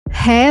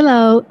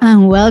Hello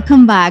and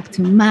welcome back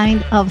to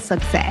Mind of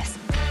Success.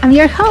 I'm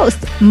your host,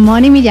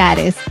 Moni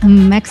Millares, a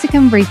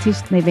Mexican British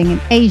living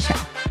in Asia.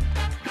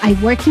 I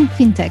work in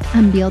fintech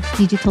and build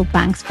digital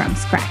banks from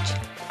scratch.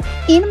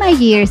 In my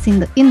years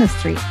in the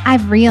industry,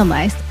 I've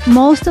realized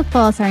most of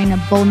us are in a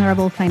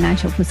vulnerable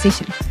financial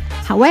position.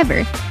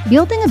 However,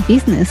 building a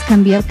business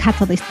can be a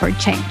catalyst for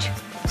change.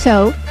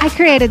 So I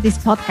created this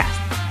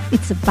podcast.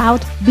 It's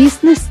about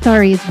business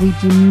stories we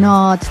do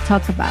not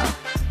talk about.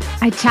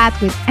 I chat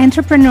with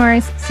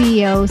entrepreneurs,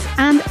 CEOs,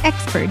 and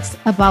experts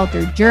about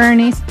their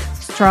journeys,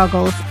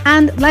 struggles,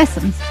 and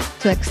lessons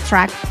to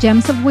extract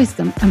gems of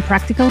wisdom and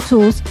practical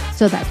tools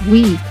so that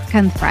we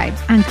can thrive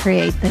and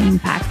create the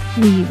impact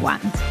we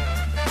want.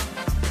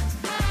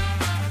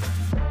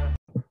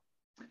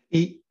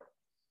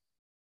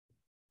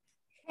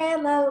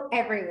 Hello,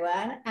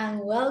 everyone,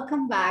 and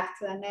welcome back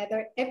to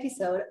another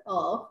episode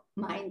of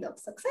Mind of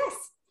Success.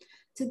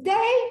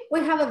 Today, we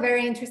have a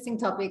very interesting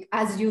topic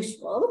as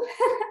usual,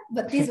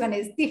 but this one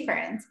is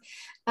different.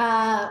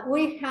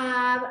 We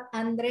have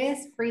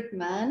Andres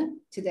Freidman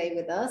today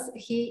with us.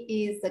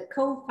 He is the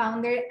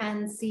co-founder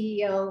and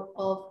CEO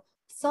of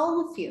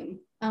Solfium.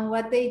 And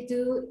what they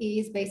do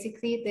is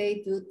basically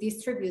they do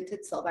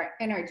distributed solar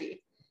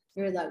energy.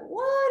 You're like,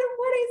 what?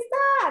 What is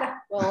that?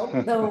 Well,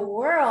 the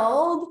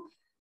world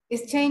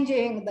is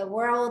changing. The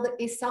world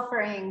is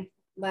suffering.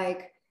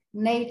 Like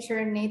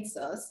nature needs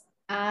us.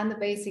 And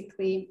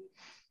basically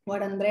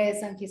what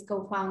Andres and his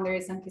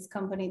co-founders and his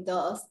company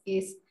does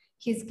is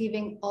he's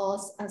giving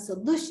us a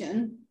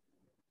solution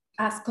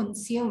as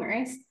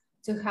consumers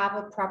to have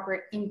a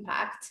proper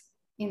impact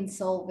in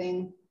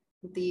solving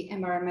the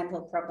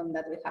environmental problem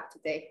that we have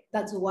today.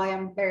 That's why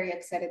I'm very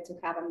excited to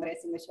have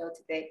Andres in the show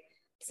today.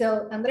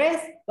 So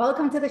Andres,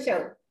 welcome to the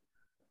show.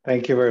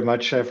 Thank you very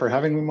much for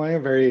having me, Maya.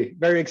 Very,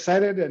 very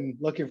excited and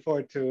looking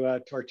forward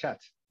to our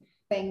chat.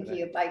 Thank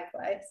you,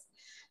 likewise.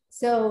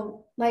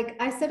 So, like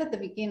I said at the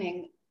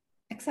beginning,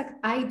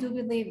 I do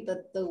believe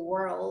that the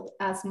world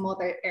as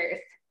Mother Earth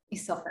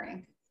is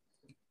suffering.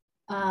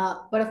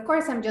 But of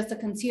course, I'm just a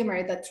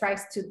consumer that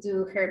tries to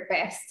do her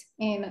best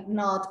in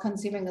not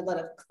consuming a lot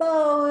of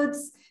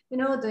clothes,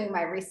 doing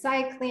my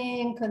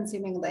recycling,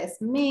 consuming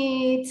less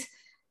meat,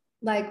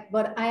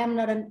 but I am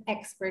not an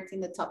expert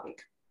in the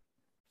topic.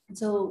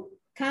 So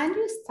can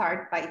you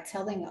start by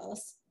telling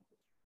us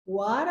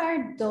what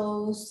are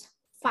those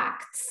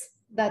facts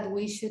that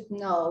we should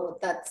know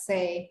that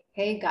say,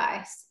 hey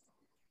guys,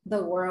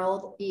 the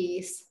world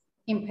is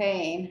in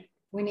pain.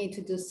 We need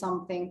to do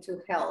something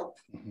to help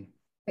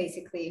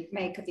basically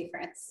make a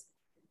difference.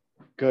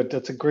 Good.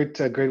 That's a great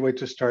way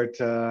to start,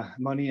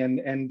 Moni.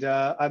 And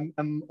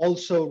I'm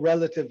also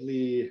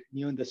relatively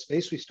new in the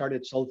space. We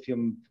started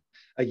Solfium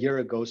a year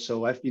ago,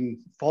 so I've been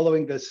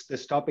following this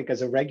topic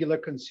as a regular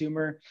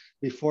consumer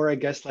before, I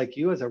guess, like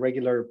you, as a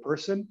regular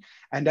person.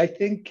 And I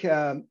think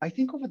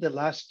over the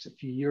last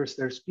few years,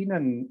 there's been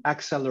an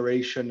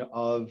acceleration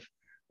of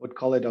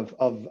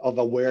of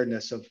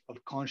awareness, of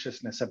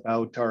consciousness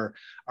about our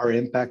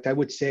impact. I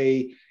would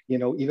say,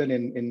 even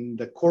in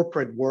the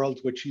corporate world,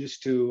 which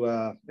used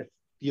to if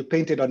you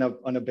paint it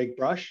on a big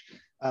brush,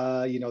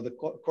 the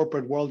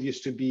corporate world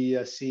used to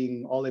be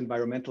seeing all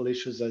environmental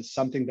issues as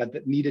something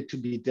that needed to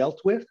be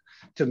dealt with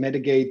to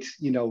mitigate,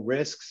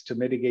 risks, to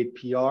mitigate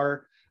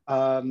PR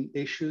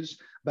issues,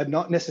 but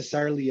not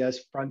necessarily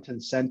as front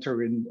and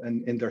center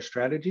in their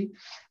strategy.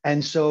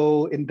 And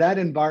so in that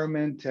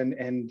environment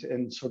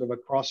and sort of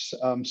across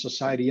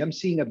society, I'm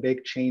seeing a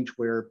big change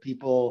where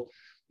people,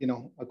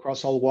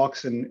 across all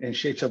walks and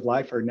shapes of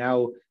life are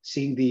now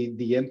seeing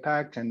the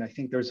impact. And I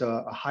think there's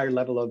a higher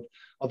level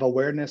of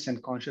awareness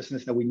and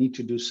consciousness that we need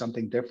to do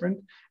something different,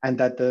 and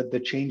that the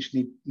change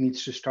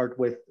needs to start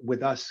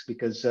with us,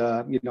 because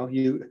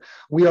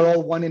we are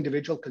all one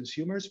individual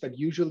consumers, but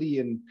usually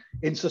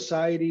in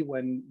society,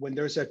 when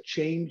there's a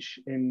change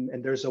and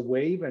there's a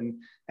wave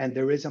and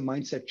there is a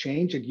mindset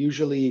change, it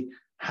usually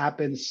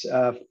happens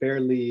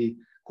fairly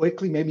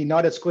quickly, maybe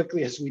not as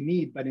quickly as we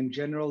need, but in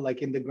general,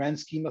 like in the grand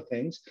scheme of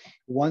things,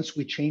 once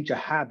we change a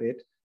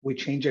habit, we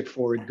change it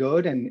for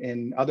good,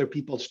 and other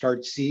people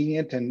start seeing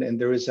it, and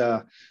there is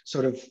a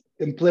sort of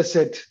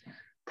implicit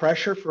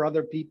pressure for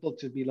other people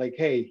to be like,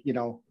 hey,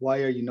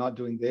 why are you not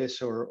doing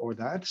this or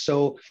that?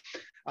 So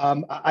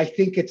I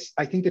think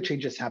the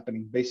change is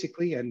happening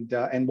basically,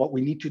 and what we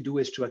need to do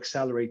is to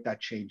accelerate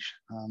that change,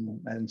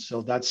 and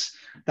so that's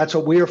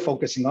what we are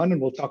focusing on,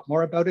 and we'll talk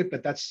more about it.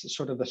 But that's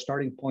sort of the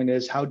starting point: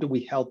 is how do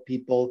we help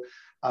people,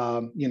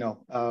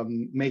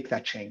 make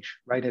that change,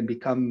 right,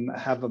 and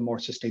have a more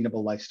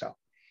sustainable lifestyle.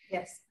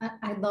 Yes,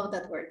 I love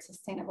that word,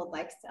 sustainable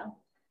lifestyle.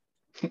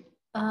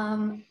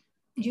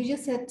 You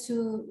just said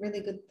two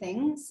really good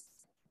things.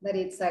 That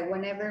it's like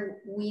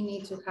whenever we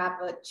need to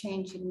have a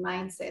change in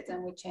mindset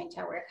and we change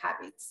our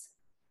habits.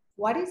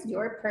 What is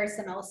your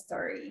personal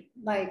story?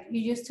 Like, you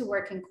used to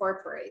work in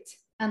corporate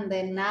and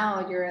then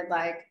now you're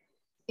like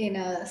in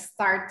a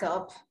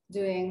startup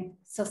doing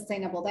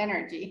sustainable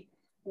energy.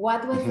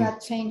 What was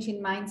that change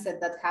in mindset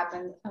that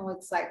happened? And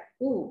it's like,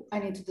 ooh, I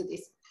need to do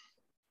this.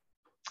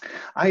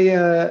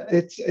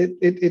 It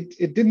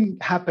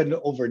didn't happen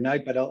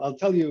overnight, but I'll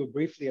tell you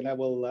briefly, and I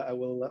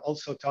will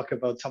also talk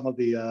about some of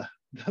the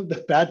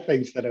the bad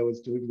things that I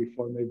was doing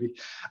before. Maybe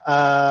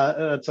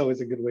that's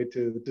always a good way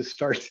to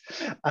start.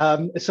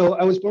 So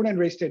I was born and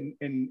raised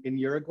in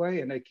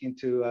Uruguay, and I came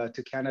to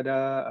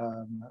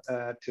Canada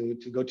to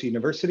go to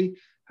university.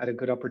 Had a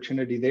good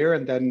opportunity there,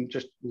 and then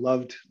just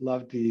loved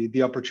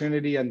the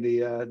opportunity and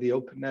the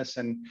openness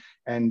and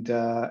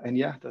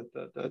yeah,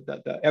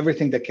 the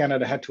everything that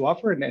Canada had to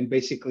offer, and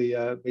basically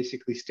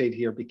stayed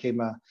here, became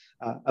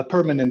a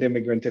permanent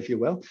immigrant, if you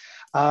will.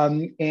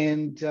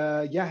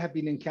 Yeah, have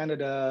been in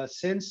Canada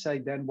since. I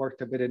then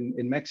worked a bit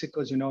in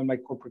Mexico, as you know, in my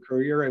corporate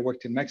career. I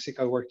worked in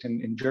Mexico, I worked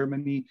in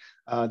Germany,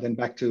 then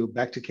back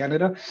to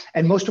Canada.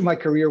 And most of my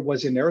career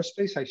was in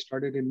aerospace. I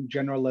started in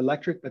General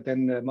Electric, but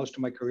then most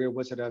of my career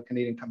was at a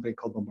Canadian company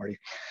called Bombardier.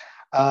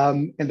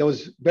 And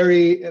those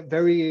very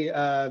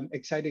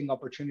exciting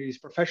opportunities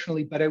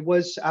professionally. But I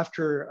was,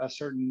 after a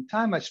certain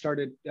time, I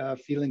started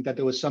feeling that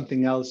there was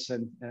something else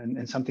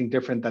and something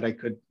different that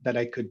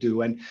I could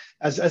do. And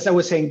as I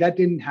was saying, that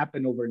didn't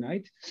happen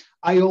overnight.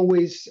 I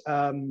always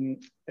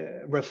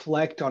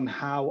reflect on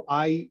how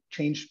I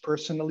changed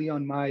personally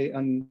on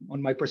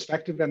my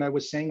perspective. And I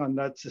was saying on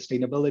that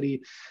sustainability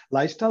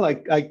lifestyle,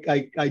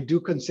 I do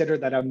consider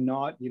that I'm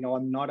not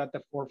at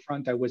the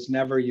forefront. I was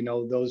never,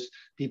 those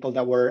people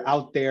that were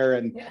out there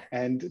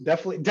and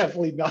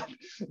definitely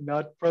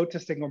not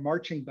protesting or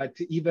marching, but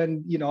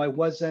even, I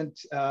wasn't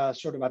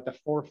sort of at the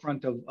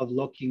forefront of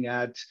looking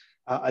at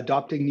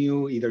adopting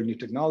either new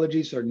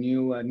technologies or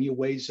new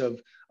ways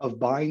of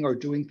buying or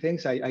doing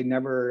things. I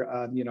never,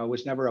 I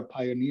was never a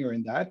pioneer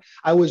in that.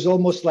 I was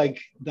almost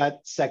like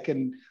that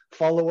second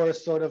follower,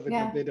 sort of,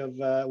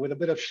 with a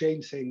bit of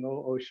shame, saying,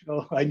 oh,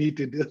 I need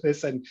to do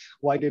this, and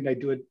why didn't I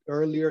do it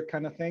earlier,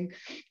 kind of thing.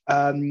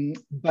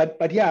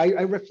 But yeah,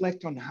 I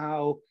reflect on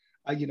how,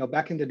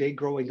 back in the day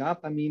growing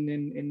up, I mean,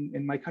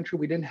 in my country,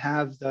 we didn't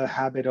have the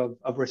habit of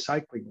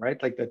recycling,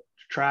 right? Like, the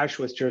trash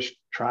was just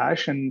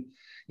trash. And,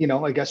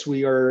 I guess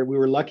we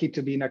were lucky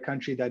to be in a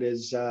country that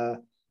is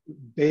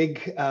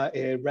big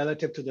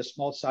relative to the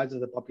small size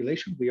of the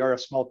population. We are a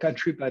small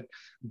country, but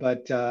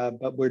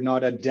we're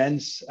not a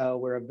dense.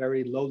 We're a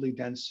very lowly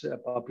dense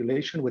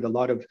population with a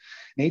lot of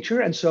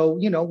nature, and so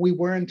we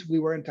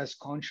weren't as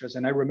conscious.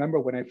 And I remember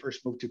when I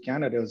first moved to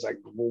Canada, it was like,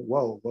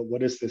 whoa,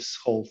 what is this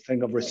whole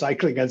thing of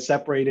recycling and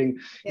separating,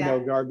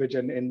 garbage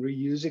and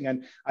reusing?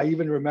 And I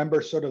even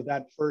remember sort of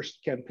that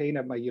first campaign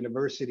at my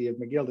university at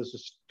McGill. This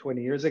was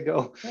 20 years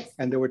ago,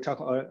 and they were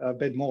talking a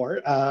bit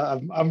more.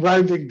 I'm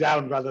rounding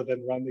down rather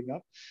than rounding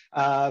up.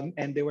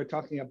 And they were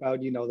talking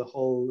about, the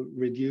whole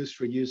reduce,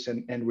 reuse,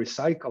 and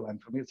recycle. And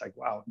for me, it's like,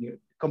 wow,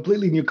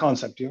 completely new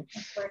concept,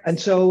 And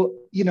so,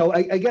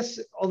 I guess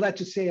all that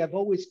to say, I've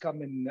always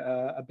come in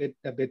a bit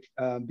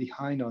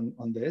behind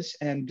on this.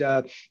 And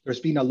there's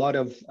been a lot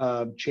of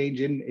change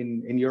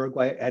in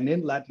Uruguay and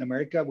in Latin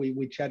America.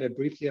 We chatted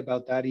briefly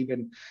about that.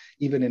 Even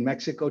in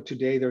Mexico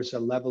today, there's a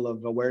level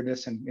of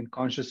awareness and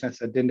consciousness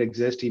that didn't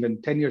exist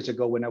even 10 years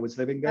ago when I was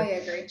living there. I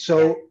agree.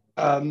 So,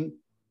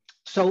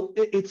 so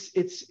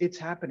it's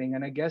happening.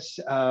 And I guess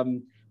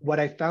what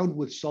I found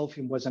with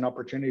Solfium was an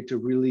opportunity to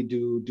really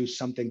do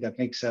something that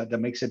makes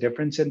a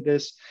difference in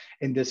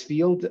this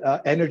field.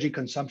 Energy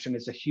consumption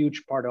is a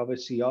huge part,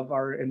 obviously, of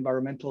our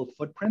environmental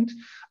footprint.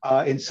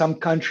 In some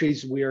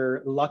countries,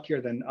 we're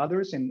luckier than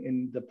others.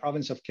 In the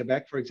province of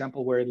Quebec, for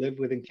example, where I live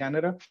within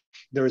Canada,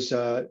 there's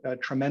a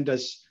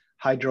tremendous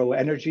hydro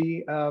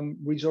energy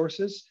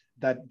resources.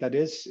 That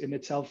is in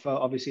itself,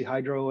 obviously,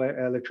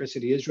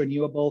 hydroelectricity is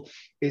renewable,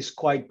 is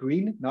quite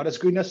green, not as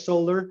green as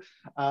solar,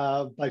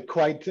 but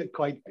quite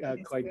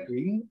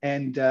green.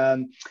 And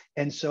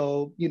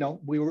so,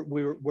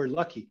 we're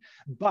lucky.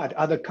 But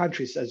other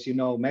countries, as you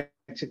know,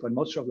 Mexico and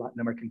most of Latin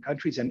American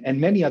countries and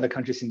many other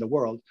countries in the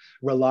world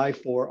rely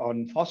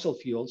on fossil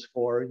fuels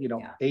for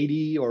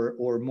 80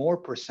 or more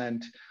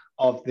percent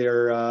of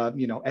their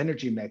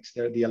energy mix.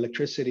 The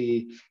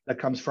electricity that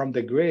comes from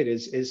the grid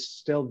is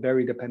still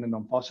very dependent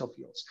on fossil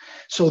fuels.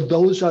 So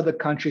those are the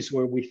countries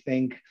where we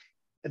think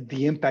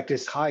the impact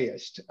is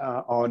highest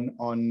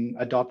on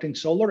adopting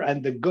solar.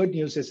 And the good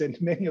news is, in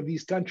many of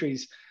these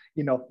countries,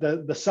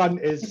 the sun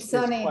is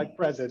quite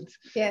present.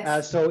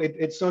 Yes. So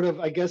it's sort of,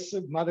 I guess,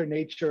 Mother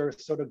Nature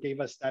sort of gave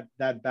us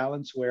that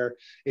balance where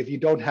if you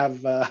don't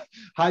have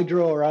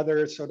hydro or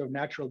other sort of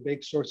natural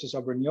big sources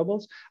of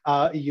renewables,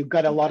 you've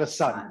got a lot of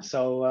sun.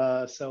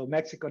 So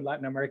Mexico and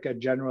Latin America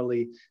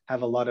generally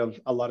have a lot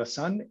of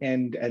sun,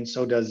 and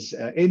so does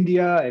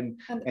India and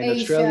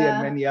Australia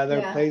and many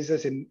other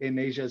places in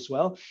Asia as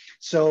well.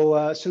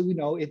 So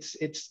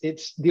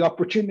it's the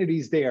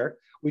opportunities there.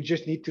 We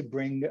just need to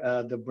bring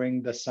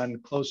the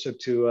sun closer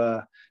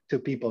to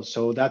people.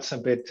 So that's a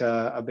bit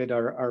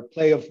our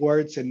play of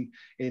words in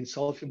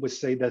Solfium. We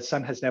say the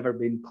sun has never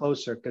been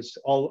closer, because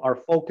all our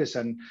focus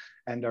and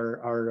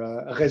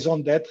our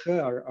raison d'être,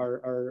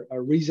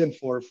 our reason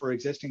for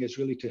existing, is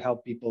really to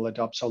help people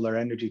adopt solar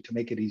energy to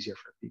make it easier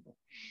for people.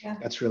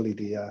 That's really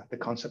the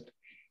concept.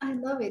 I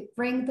love it.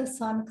 Bring the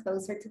sun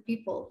closer to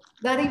people.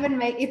 That even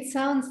make it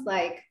sounds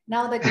like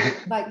now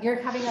that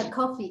you're having a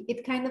coffee,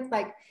 it kind of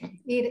like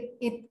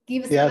it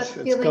gives Yes,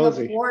 that it's feeling of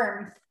cozy.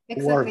 warmth.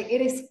 Exactly. Warmth.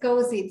 It is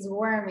cozy, it's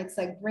warm. It's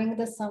like bring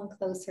the sun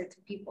closer to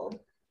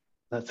people.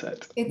 That's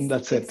it. It's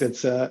That's it.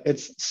 it's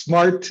It's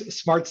smart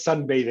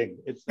sunbathing.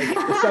 It's like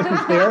the sun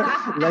is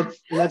there.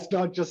 Let's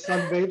not just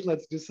sunbathe.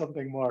 Let's do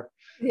something more.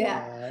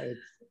 yeah.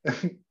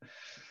 It's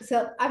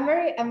So I'm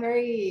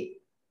very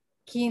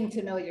keen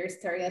to know your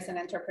story as an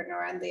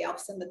entrepreneur and the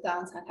ups and the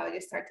downs and how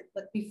you started.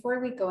 But before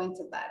we go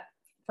into that,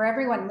 for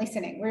everyone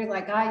listening, we're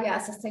like, ah, yeah,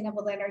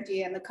 sustainable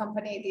energy and the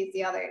company, this,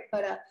 the other.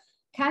 But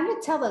can you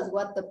tell us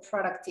what the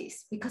product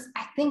is? Because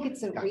I think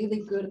it's a yeah.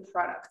 really good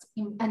product.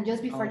 And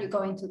just before you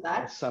go into I'll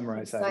that,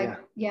 summarize it's that. like,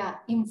 yeah,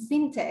 in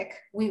fintech,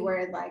 we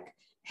were like,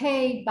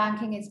 hey,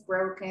 banking is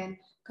broken,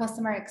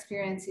 customer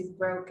experience is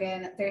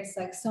broken. There's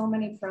like so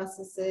many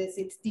processes.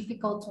 It's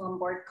difficult to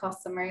onboard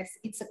customers.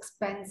 It's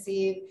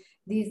expensive,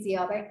 this, the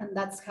other. And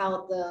that's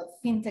how the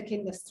fintech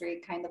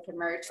industry kind of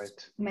emerged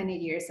Right. many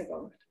years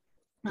ago.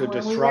 To And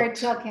when we were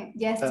disrupt talking,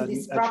 yes, to a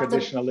disrupt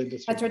traditional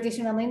industry. a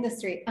traditional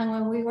industry. And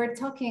when we were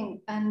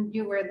talking and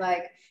you were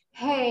like,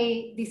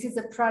 hey, this is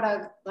a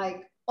product,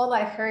 like all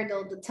I heard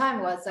all the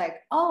time was like,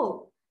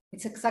 oh,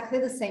 it's exactly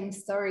the same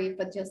story,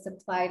 but just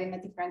applied in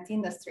a different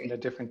industry. In a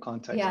different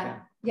context.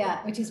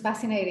 Yeah, which is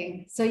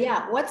fascinating. So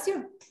yeah, what's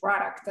your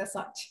product as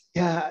such?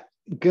 Yeah,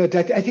 good.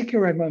 I think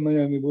you're right. I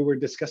mean, we were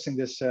discussing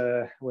this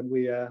when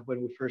we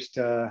first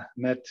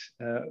met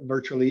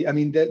virtually. I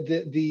mean,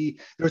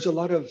 there's a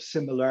lot of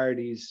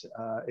similarities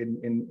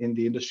in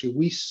the industry.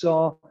 We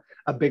saw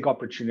a big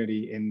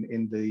opportunity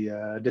in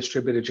the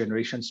distributed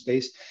generation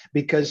space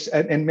because,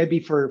 and maybe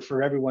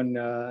for everyone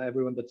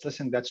that's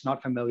listening that's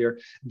not familiar,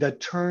 the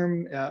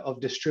term of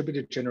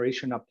distributed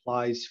generation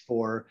applies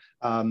for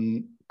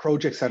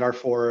projects that are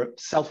for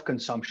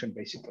self-consumption,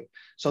 basically.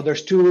 So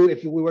there's two,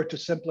 if we were to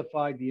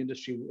simplify, the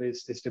industry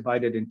is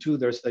divided in two.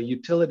 There's the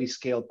utility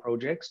scale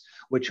projects,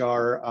 which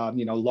are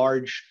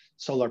large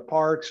solar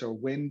parks or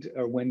wind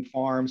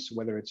farms,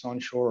 whether it's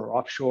onshore or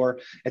offshore,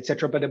 et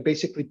cetera. But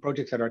basically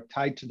projects that are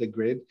tied to the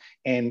grid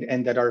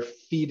and that are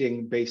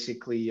feeding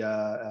basically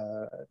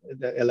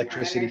the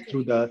electricity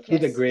through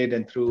the grid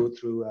and through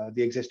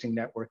the existing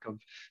network of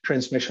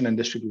transmission and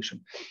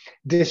distribution.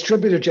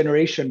 Distributed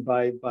generation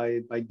by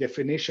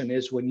definition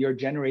is when you're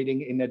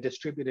generating in a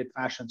distributed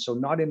fashion. So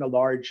not in a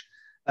large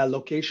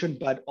location,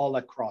 but all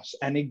across.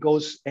 And it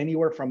goes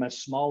anywhere from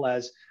as small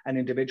as an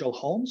individual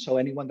home. So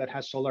anyone that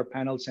has solar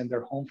panels in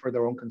their home for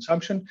their own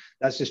consumption,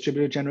 that's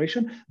distributed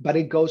generation. But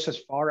it goes as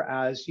far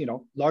as,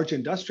 large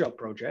industrial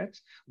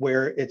projects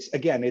where it's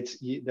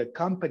the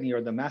company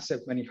or the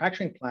massive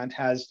manufacturing plant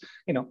has,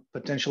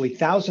 potentially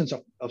thousands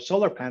of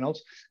solar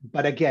panels,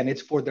 but again,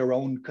 it's for their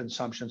own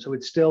consumption. So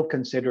it's still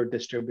considered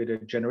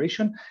distributed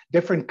generation.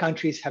 Different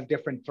countries have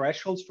different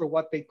thresholds for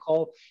what they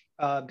call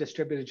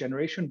distributed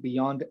generation.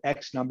 Beyond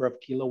X number of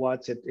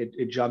kilowatts,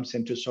 it jumps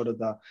into sort of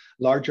the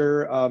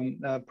larger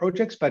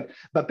projects, but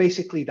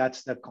basically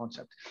that's the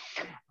concept.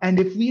 And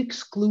if we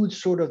exclude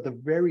sort of the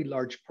very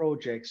large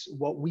projects,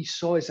 what we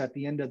saw is at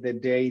the end of the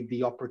day,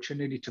 the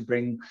opportunity to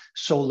bring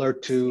solar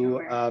to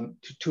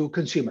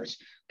consumers,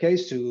 okay,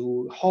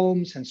 to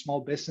homes and small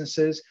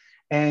businesses.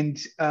 And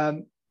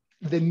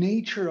the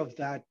nature of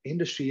that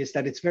industry is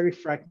that it's very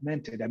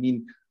fragmented. I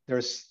mean,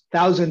 there's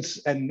thousands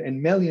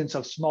and millions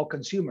of small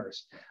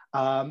consumers.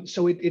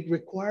 So it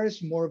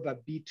requires more of a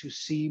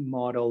B2C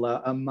model,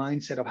 a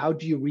mindset of how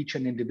do you reach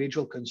an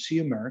individual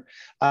consumer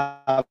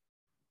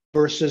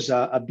versus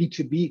a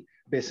B2B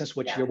business,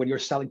 which when you're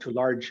selling to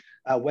large,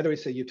 whether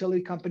it's a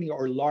utility company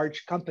or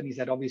large companies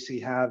that obviously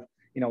have,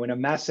 in a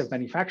massive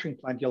manufacturing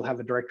plant, you'll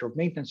have a director of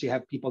maintenance. You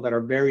have people that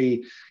are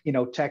very,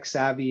 tech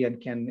savvy and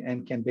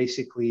can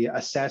basically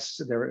assess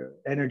their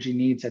energy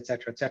needs, et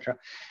cetera, et cetera.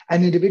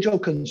 An individual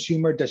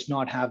consumer does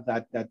not have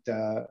that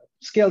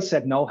skill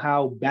set,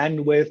 know-how,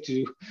 bandwidth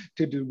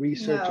to do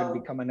research and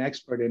become an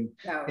expert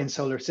in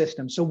solar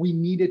systems. So we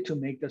needed to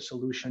make the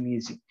solution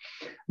easy.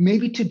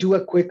 Maybe to do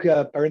a quick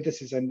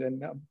parenthesis,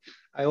 and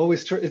I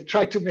always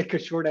try to make a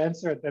short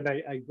answer, then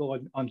I go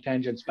on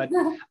tangents. But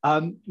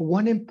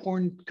one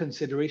important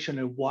consideration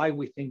of why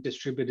we think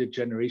distributed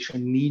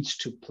generation needs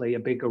to play a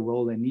bigger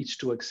role and needs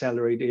to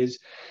accelerate is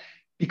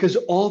because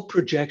all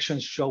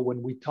projections show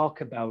when we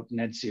talk about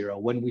net zero,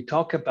 when we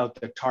talk about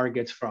the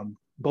targets from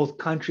both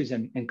countries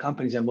and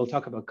companies, and we'll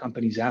talk about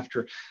companies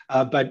after,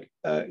 but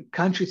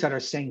countries that are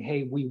saying,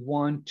 hey, we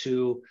want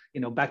to,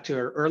 back to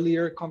our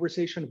earlier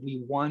conversation,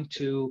 we want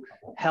to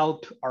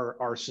help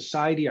our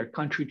society, our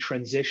country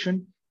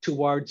transition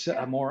towards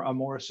a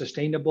more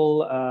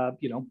sustainable,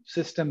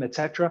 system, et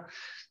cetera.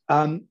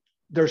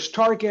 There's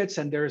targets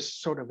and there's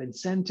sort of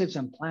incentives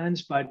and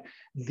plans, but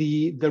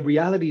the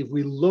reality, if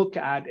we look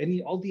at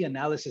all the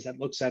analysis that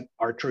looks at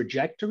our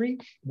trajectory,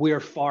 we're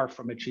far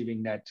from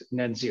achieving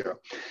net zero.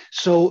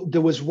 So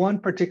there was one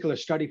particular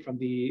study from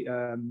the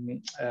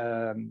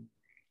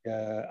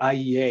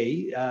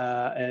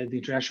IEA, the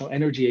International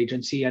Energy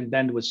Agency, and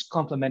then was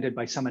complemented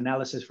by some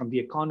analysis from The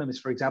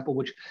Economist, for example,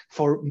 which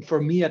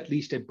for me at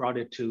least, it brought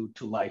it to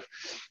life.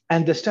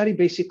 And the study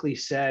basically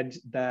said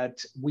that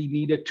we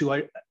needed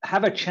to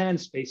have a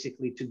chance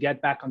basically to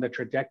get back on the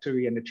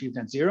trajectory and achieve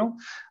net zero.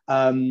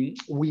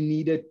 We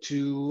needed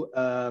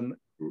to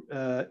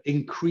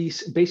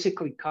increase,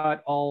 basically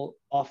cut all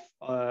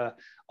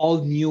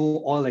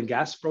new oil and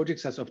gas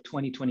projects as of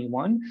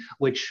 2021,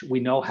 which we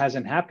know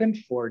hasn't happened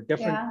for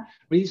different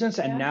reasons.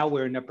 And now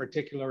we're in a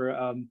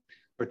particular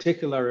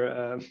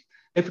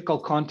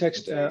difficult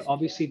context,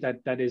 obviously,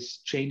 that is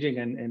changing,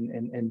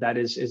 and that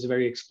is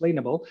very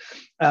explainable.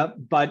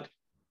 But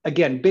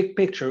again, big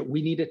picture,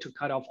 we needed to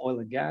cut off oil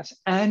and gas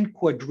and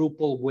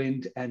quadruple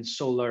wind and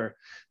solar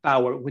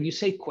power. When you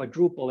say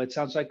quadruple, it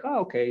sounds like,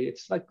 oh, okay,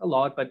 it's like a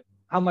lot, but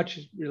how much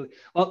is really?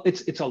 Well,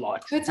 it's a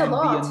lot. It's a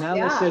lot. The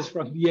analysis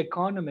from The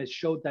Economist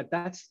showed that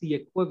that's the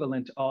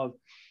equivalent of,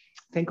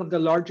 think of the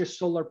largest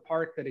solar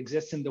park that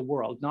exists in the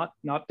world, not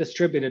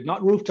distributed,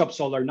 not rooftop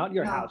solar, not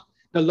your house.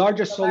 The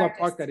largest solar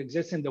park that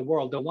exists in the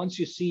world, the ones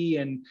you see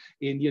in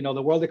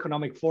the World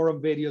Economic Forum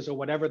videos or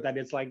whatever, that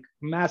is like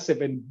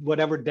massive in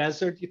whatever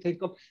desert you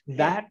think of,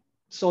 that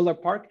solar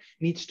park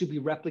needs to be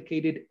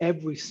replicated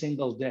every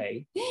single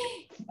day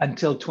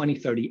until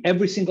 2030,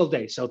 every single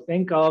day. So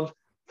think of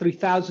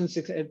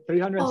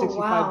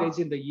 365 days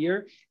in the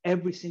year.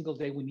 Every single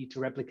day we need to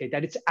replicate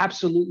that. It's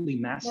absolutely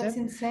massive. That's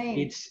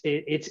insane.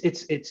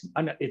 It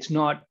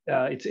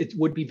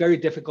would be very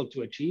difficult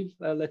to achieve,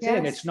 let's say,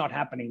 and it's not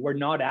happening. We're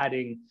not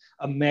adding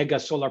a mega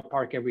solar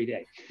park every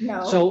day.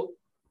 No. So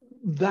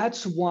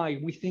that's why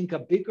we think a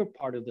bigger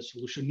part of the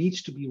solution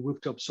needs to be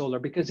rooftop solar,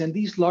 because in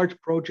these large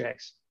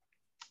projects,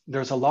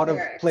 there's a lot of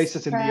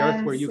places in the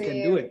earth where you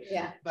can do it,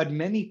 but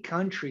many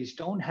countries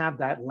don't have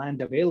that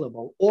land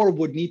available, or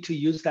would need to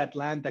use that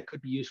land that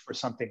could be used for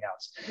something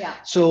else.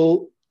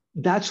 So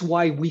that's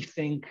why we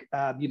think,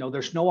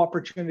 there's no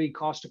opportunity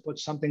cost to put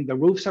something. The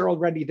roofs are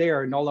already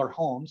there in all our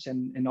homes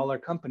and in all our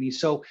companies.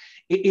 So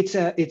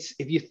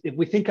if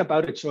we think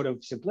about it sort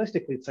of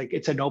simplistically, it's like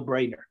it's a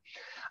no-brainer.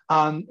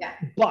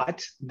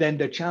 But then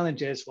the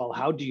challenge is, well,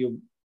 how do you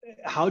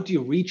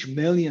reach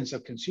millions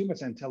of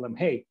consumers and tell them,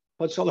 hey,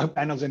 put solar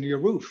panels on your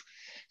roof?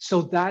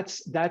 So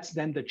that's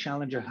then the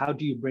challenge of how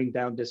do you bring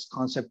down this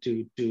concept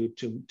to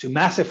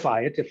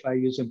massify it, if I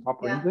use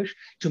improper English,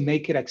 to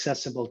make it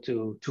accessible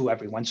to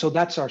everyone. So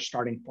that's our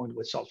starting point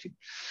with Solfium.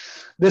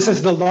 This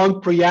is the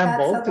long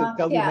preamble to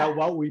tell you now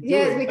what we do.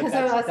 Yes, because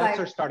that's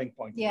our starting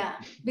point. Yeah,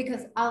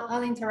 because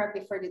I'll interrupt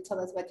before you tell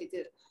us what you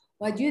do.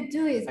 What you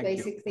do is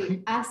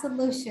basically a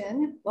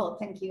solution. Well,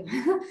 thank you.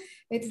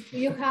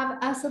 You have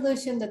a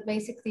solution that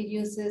basically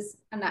uses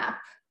an app.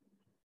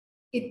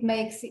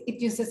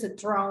 It uses a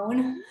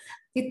drone.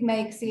 It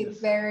makes it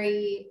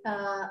very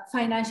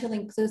financially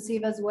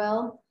inclusive as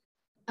well.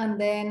 And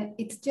then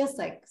it's just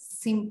like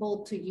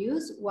simple to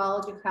use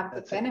while you have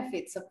the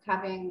benefits of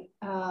having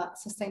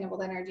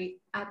sustainable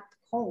energy at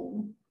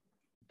home.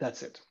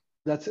 That's it.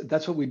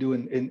 That's what we do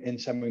in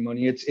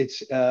Ceremony.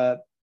 It's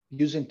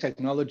using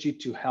technology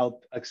to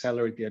help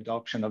accelerate the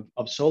adoption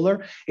of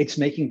solar. It's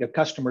making the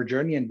customer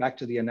journey, and back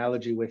to the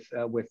analogy with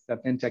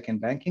fintech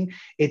and banking,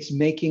 it's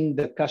making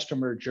the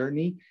customer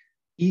journey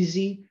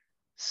easy,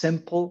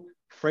 simple,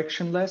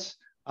 frictionless,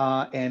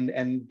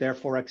 and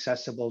therefore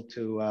accessible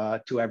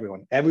to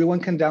everyone. Everyone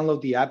can download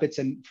the app.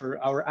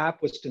 Our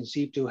app was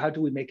conceived to, how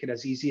do we make it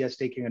as easy as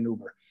taking an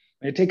Uber?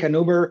 When you take an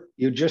Uber,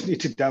 you just need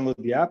to download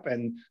the app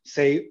and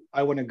say,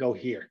 I want to go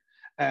here.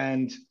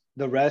 And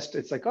the rest,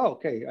 it's like, oh,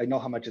 okay, I know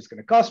how much it's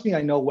going to cost me.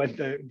 I know when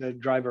the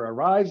driver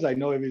arrives. I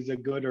know if he's a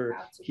good or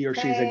he or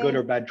she's a good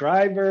or bad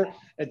driver,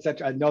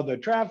 etc. I know the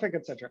traffic,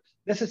 etc.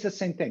 This is the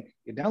same thing.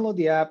 You download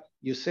the app,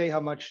 you say how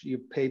much you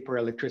pay per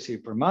electricity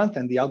per month,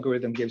 and the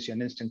algorithm gives you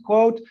an instant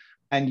quote.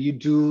 And you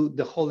do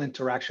the whole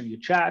interaction. You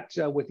chat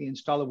with the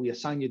installer. We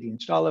assign you the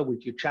installer.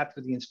 You chat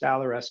with the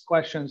installer, ask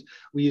questions.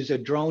 We use a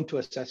drone to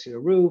assess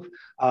your roof,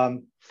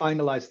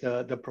 finalize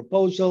the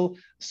proposal,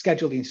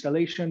 schedule the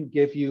installation,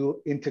 give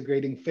you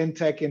integrating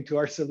fintech into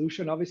our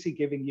solution, obviously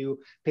giving you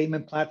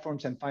payment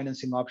platforms and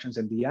financing options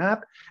in the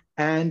app,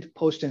 and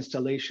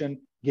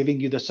post-installation, giving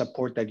you the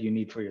support that you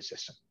need for your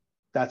system.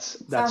 That's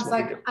sounds what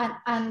like, we do.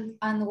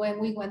 And when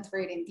we went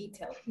through it in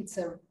detail, it's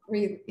a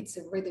really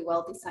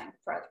well-designed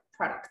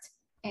product.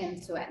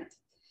 End to end.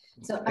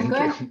 So I'm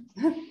going,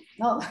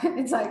 no,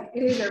 it's like,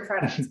 it is your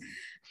product.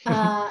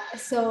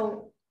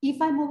 So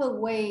if I move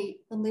away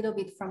a little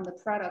bit from the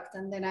product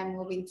and then I'm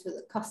moving to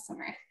the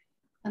customer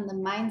and the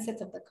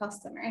mindset of the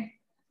customer,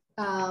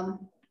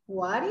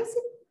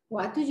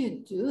 what do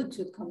you do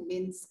to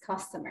convince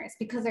customers?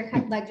 Because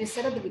like you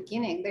said at the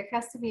beginning, there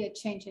has to be a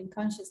change in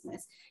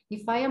consciousness.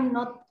 If I am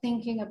not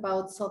thinking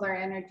about solar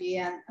energy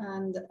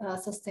and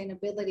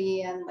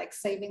sustainability and like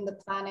saving the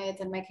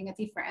planet and making a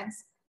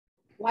difference,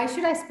 why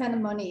should I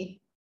spend money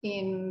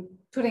in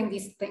putting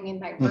this thing in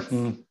my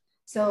roof?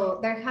 So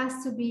there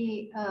has to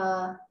be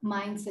a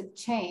mindset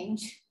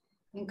change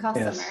in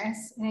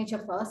customers, in each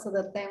of us, so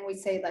that then we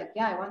say like,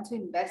 yeah, I want to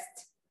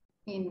invest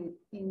in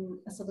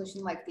a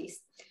solution like this?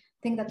 I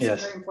think that's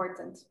Yes. super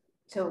important.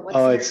 So what's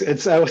your approach?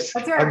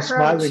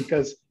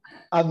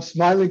 I'm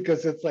smiling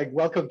because it's like,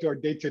 welcome to our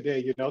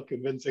day-to-day,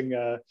 convincing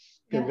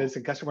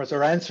customers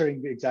or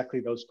answering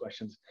exactly those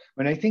questions.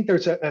 And I think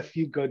there's a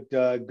few good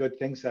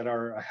things that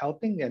are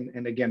helping,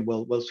 and again,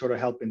 will sort of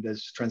help in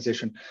this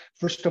transition.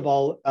 First of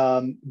all,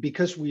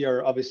 because we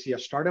are obviously a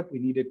startup,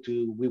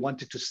 we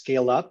wanted to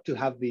scale up to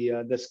have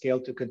the scale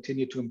to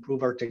continue to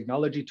improve our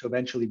technology to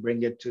eventually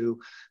bring it to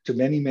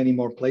many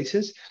more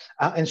places.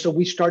 And so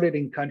we started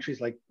in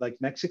countries like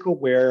Mexico,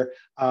 where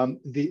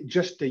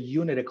just the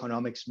unit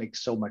economics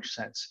makes so much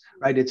sense,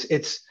 right?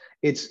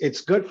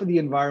 It's good for the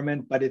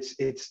environment, but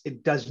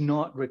it does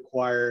not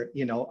require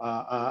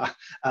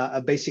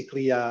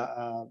basically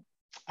an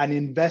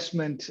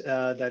investment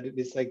that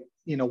is like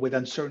with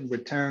uncertain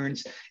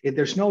returns.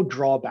 There's no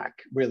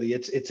drawback really.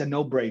 It's a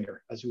no-brainer,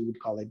 as we would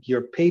call it.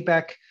 Your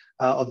payback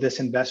of this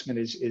investment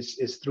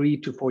is 3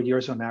 to 4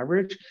 years on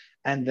average,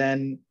 and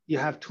then you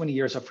have 20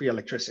 years of free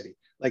electricity.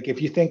 Like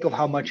if you think of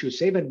how much you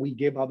save, and we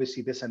give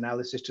obviously this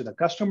analysis to the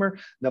customer,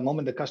 the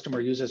moment the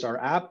customer uses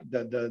our app,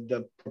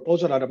 the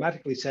proposal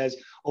automatically says,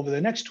 over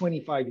the next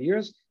 25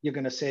 years, you're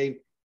going to save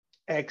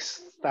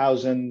X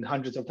thousand,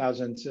 hundreds of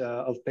thousands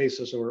of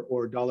pesos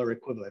or dollar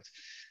equivalents.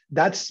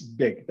 That's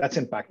big, that's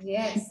impactful.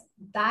 Yes,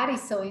 that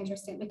is so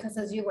interesting, because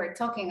as you were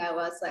talking, I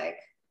was like,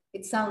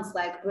 it sounds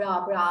like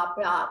blah, blah,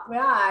 blah,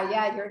 blah.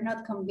 Yeah, you're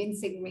not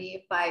convincing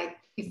me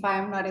if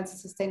I'm not into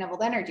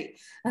sustainable energy.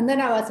 And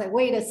then I was like,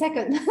 wait a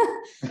second.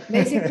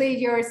 Basically,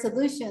 your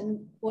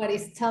solution, what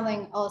it's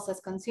telling us as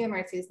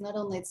consumers is not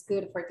only it's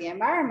good for the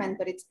environment,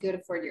 but it's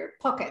good for your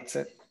pocket.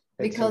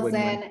 Because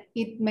then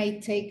it may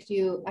take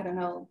you, I don't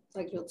know,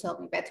 like you'll tell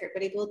me better,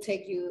 but it will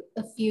take you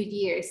a few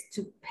years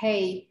to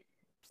pay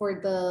for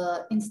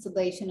the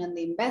installation and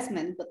the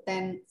investment. But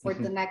then for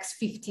the next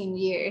 15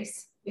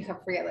 years, you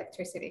have free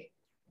electricity.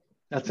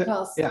 That's it.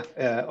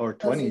 Yeah, or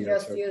 20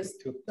 years. Just use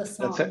the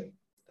sun.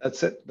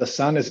 That's it. The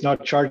sun is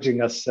not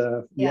charging us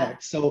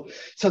yet. So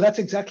that's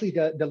exactly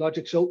the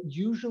logic. So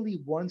usually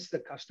once the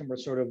customer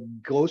sort of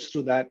goes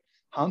through that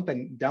hump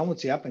and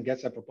downloads the app and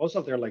gets that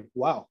proposal, they're like,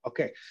 wow,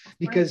 okay.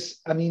 Because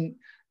I mean,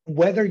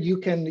 whether you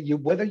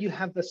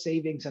have the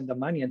savings and the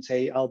money and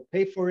say, I'll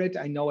pay for it,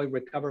 I know I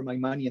recover my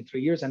money in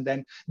 3 years. And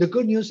then the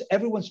good news,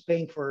 everyone's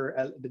paying for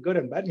the good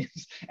and bad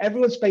news,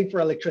 everyone's paying for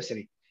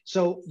electricity.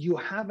 So you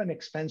have an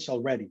expense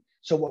already.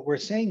 So what we're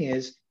saying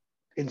is,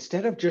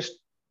 instead of just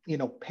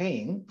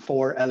paying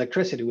for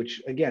electricity,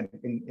 which again,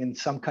 in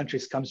some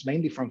countries comes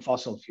mainly from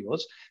fossil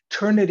fuels,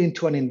 turn it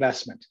into an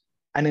investment.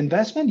 An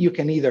investment, you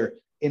can either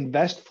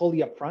invest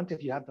fully upfront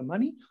if you have the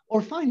money,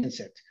 or finance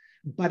it.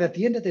 But at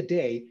the end of the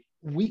day,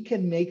 we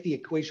can make the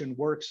equation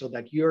work so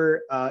that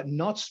you're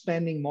not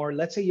spending more.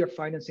 Let's say you're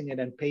financing it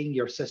and paying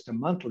your system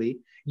monthly.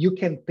 You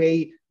can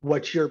pay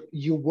what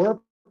you were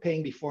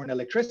paying before in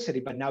electricity,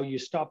 but now you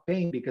stop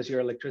paying because your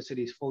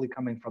electricity is fully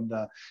coming from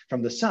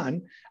the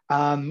sun.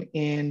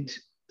 And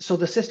so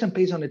the system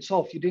pays on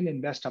itself. You didn't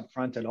invest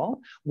upfront at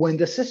all. When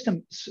the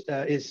system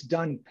is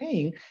done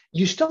paying,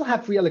 you still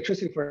have free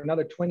electricity for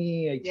another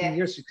 20, 18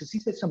 years, because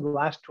these systems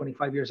last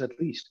 25 years at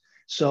least.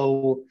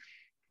 So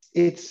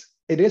it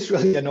is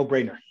really a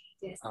no-brainer.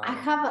 Yes, I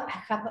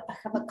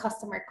have a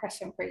customer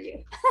question for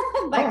you.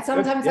 Like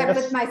sometimes I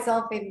put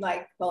myself in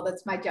like, well,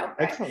 that's my job,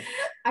 right? Excellent.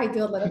 I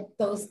do a lot of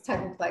those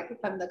type of like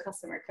from the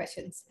customer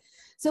questions.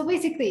 So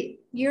basically,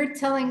 you're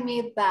telling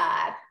me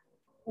that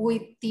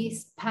with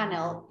this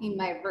panel in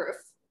my roof,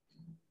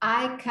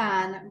 I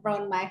can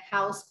run my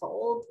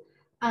household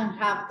and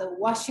have the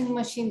washing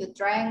machine, the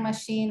drying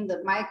machine,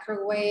 the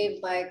microwave,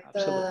 like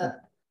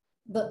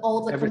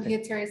all the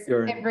computers,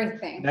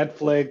 everything.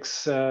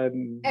 Netflix,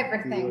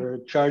 everything. You're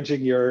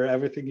charging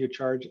everything you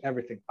charge,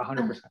 everything,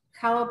 100%.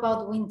 How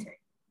about winter?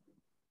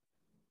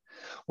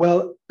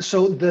 Well,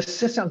 so the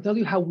system, I'll tell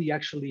you how we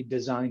actually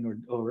design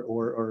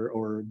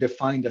or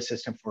define the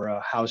system for a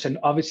house. And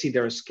obviously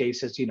there's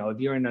cases, if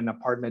you're in an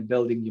apartment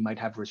building, you might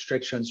have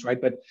restrictions, right?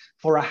 But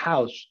for a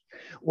house,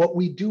 what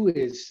we do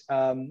is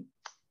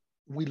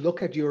we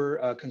look at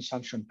your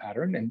consumption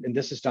pattern, and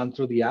this is done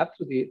through the app,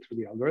 through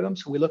the algorithm.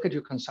 So we look at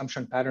your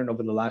consumption pattern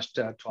over the last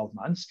 12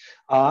 months,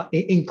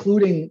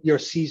 including your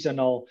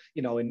seasonal,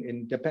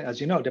 as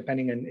you know,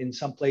 depending in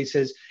some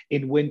places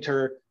in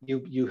winter,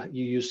 you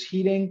use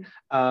heating.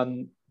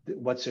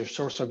 What's the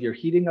source of your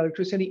heating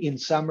electricity? In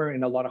summer,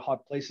 in a lot of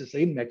hot places,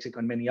 in Mexico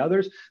and many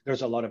others,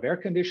 there's a lot of air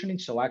conditioning.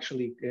 So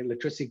actually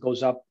electricity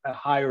goes up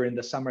higher in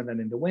the summer than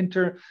in the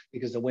winter,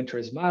 because the winter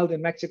is mild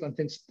in Mexico and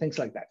things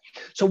like that.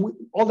 So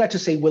all that to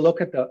say, we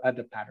look at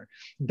the pattern.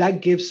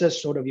 That gives us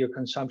sort of your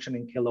consumption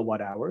in kilowatt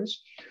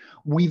hours.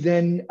 We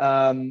then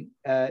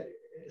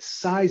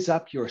size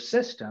up your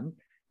system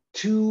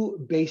to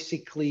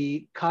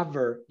basically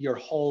cover your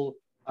whole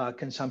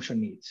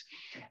consumption needs.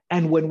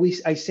 And when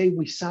I say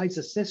we size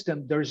the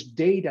system, there's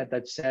data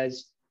that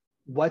says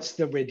what's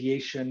the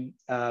radiation,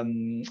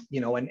 and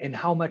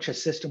how much a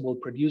system will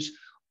produce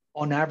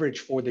on average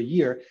for the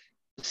year,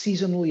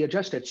 seasonally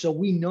adjusted. So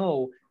we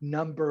know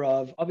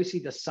obviously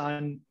the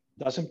sun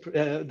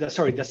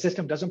the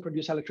system doesn't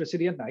produce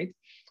electricity at night,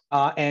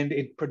 and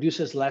it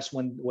produces less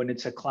when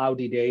it's a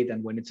cloudy day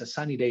than when it's a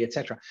sunny day,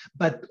 etc.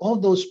 But all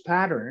those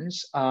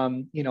patterns,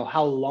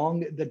 how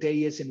long the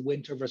day is in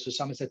winter versus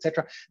summers,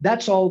 etc.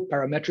 That's all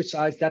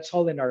parametricized. That's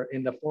all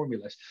in the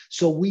formulas.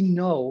 So we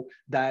know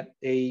that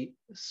a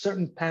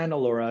certain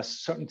panel or a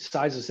certain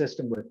size of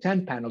system with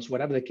 10 panels,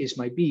 whatever the case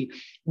might be,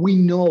 we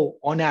know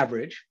on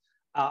average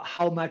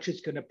how much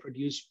it's going to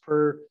produce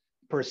per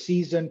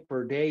season,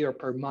 per day, or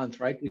per month,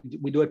 right?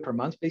 We do it per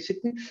month,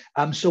 basically.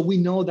 So we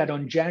know that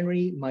on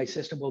January, my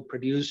system will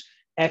produce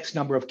X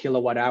number of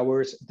kilowatt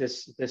hours,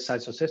 this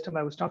size of system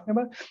I was talking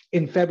about.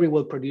 In February,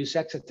 will produce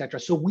X, etc.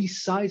 So we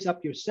size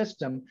up your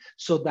system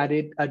so that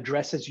it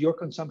addresses your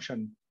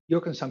consumption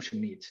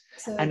needs.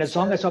 So and as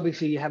long as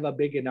obviously you have a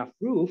big enough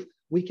roof,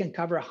 we can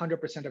cover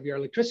 100% of your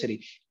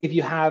electricity. If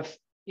you have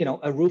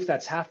a roof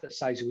that's half the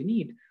size we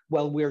need,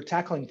 well, we're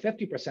tackling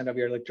 50% of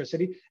your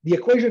electricity. The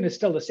equation is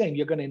still the same.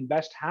 You're going to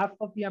invest half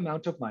of the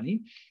amount of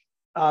money.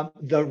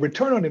 The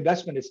return on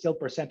investment is still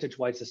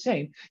percentage-wise the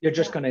same. You're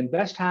just going to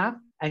invest half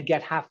and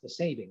get half the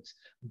savings.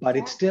 But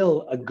it's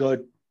still a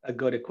good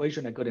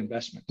equation, a good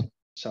investment.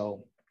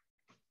 So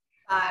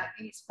that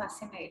is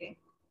fascinating.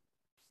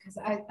 Because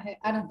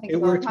I don't think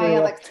about my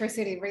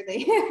electricity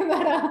really,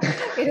 but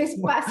it is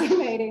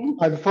fascinating.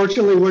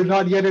 Unfortunately, we're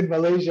not yet in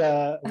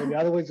Malaysia. I mean,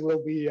 otherwise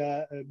we'll be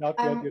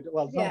knocking at your door.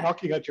 Well, not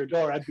knocking at your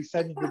door. I'd be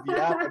sending you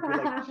the app. I'd be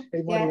like,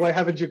 hey, Moni, why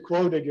haven't you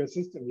quoted your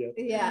system yet?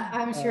 Yeah,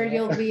 I'm sure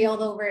you'll be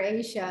all over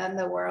Asia and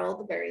the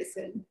world very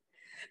soon.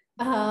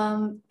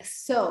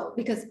 So,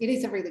 because it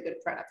is a really good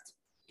product.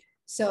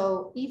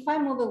 So if I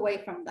move away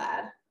from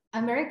that,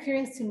 I'm very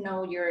curious to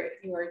know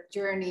your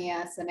journey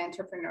as an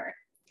entrepreneur.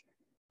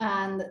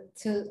 And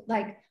to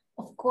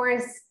of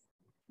course,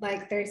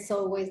 there's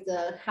always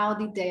how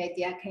did the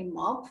idea came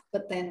up,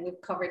 but then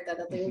we've covered that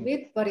a little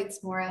bit, but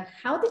it's more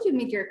how did you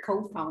meet your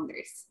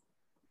co-founders?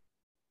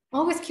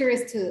 Always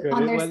curious to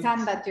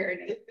understand that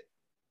journey.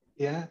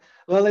 Yeah,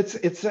 well,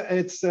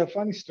 it's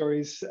funny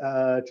stories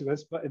to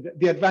us, but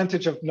the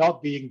advantage of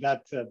not being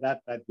that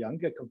young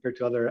compared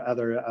to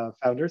other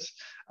founders,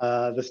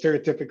 the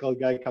stereotypical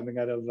guy coming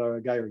out of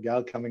guy or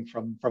gal coming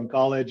from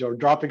college or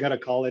dropping out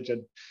of college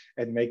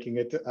and making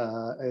it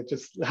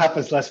just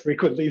happens less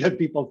frequently than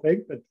people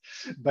think,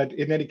 but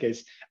in any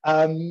case,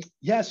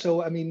 yeah.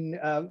 So I mean,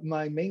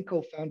 my main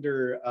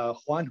co-founder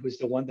Juan, who's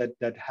the one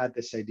that had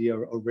this idea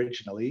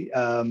originally,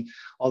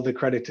 all the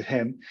credit to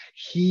him.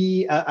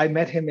 I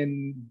met him in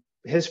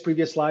his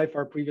previous life,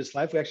 our previous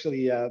life. We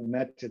actually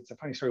met, it's a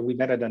funny story, we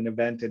met at an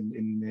event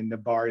in a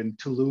bar in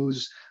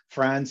Toulouse,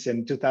 France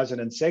in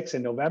 2006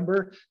 in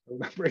November. I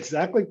remember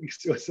exactly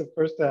because it was the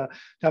first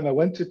time I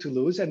went to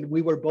Toulouse, and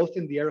we were both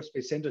in the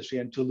aerospace industry,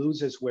 and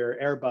Toulouse is where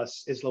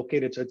Airbus is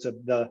located. So it's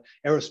the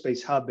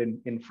aerospace hub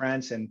in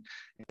France and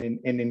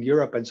in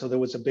Europe. And so there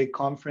was a big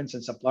conference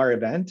and supplier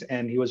event,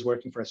 and he was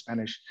working for a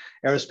Spanish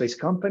aerospace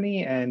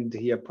company, and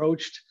he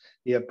approached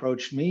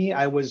me.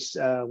 I was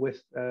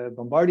with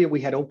Bombardier.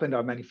 We had opened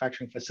our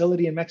manufacturing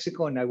facility in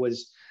Mexico, and I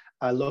was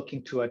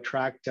looking to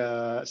attract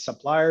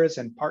suppliers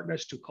and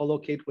partners to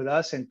co-locate with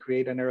us and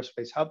create an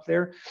aerospace hub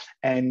there.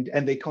 And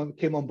they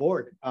came on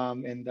board.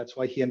 And that's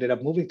why he ended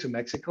up moving to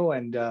Mexico.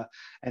 And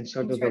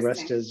sort of the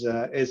rest is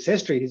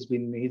history. He's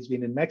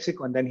been in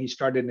Mexico, and then he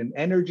started in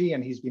energy,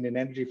 and he's been in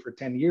energy for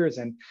 10 years.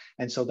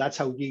 And so that's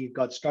how he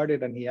got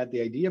started, and he had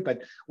the idea.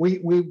 But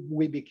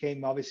we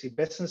became obviously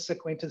business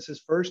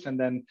acquaintances first, and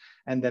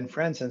then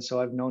friends. And so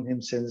I've known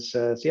him since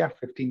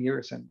 15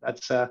 years. And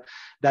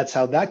that's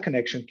how that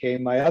connection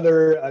came. My other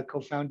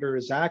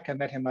co-founder, Zach, I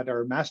met him at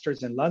our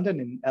master's in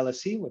London in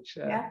LSE,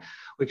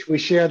 which we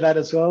share that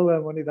as well.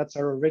 Moni, that's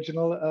our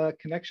original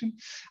connection.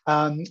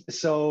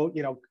 So,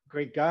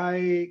 great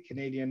guy,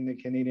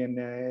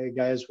 Canadian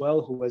guy as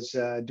well, who was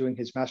doing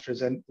his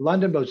master's in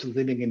London, but was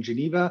living in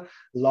Geneva.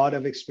 Lots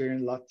of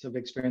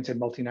experience in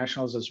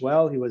multinationals as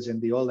well. He was in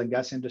the oil and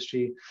gas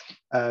industry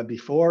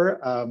before.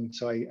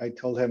 So I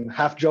told him,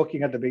 half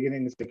joking at the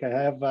beginning, it's like,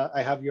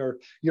 I have your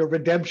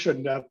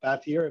redemption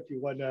path here if you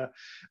want to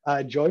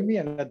join me.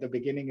 And at the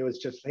beginning, it was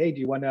just, hey, do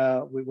you want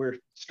to? We were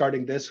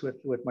starting this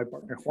with my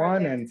partner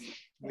Juan, and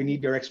we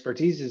need your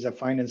expertise as a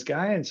finance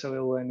guy. And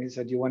so when he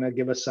said, you want to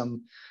give us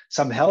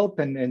some help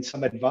and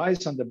some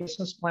advice on the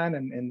business plan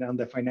and on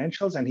the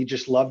financials, and he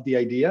just loved the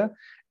idea.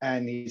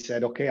 And he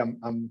said, okay,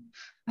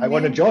 I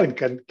want to join.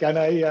 Can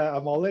I?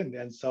 I'm all in.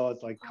 And so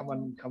it's like,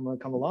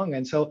 come along.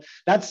 And so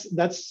that's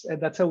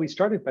how we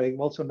started. But I've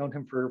also known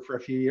him for a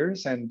few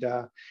years, and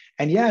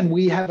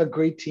we have a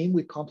great team.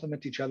 We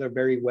complement each other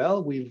very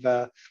well. We've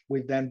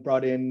then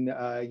brought in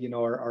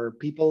our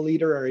people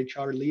leader, our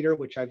HR leader,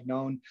 which I've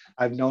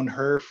known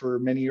her for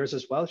many years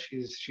as well.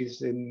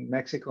 She's in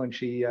Mexico, and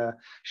she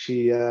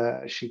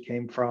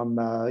came from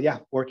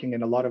working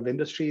in a lot of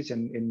industries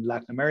in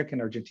Latin America,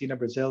 Argentina,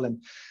 Brazil,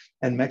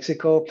 and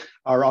Mexico.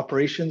 Our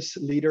operations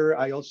leader,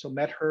 I also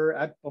met her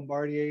at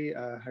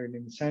Bombardier. Her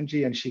name is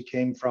Sanji, and she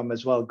came from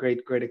as well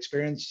great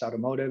experience,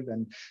 automotive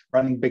and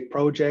running big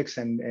projects,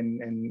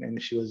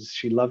 and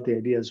she loved the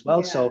idea as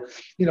well. Yeah.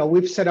 So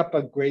we've set up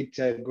a great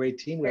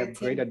team. We have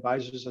great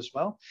advisors as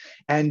well,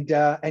 and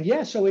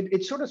yeah, so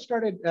it sort of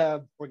started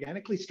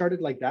organically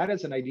started like that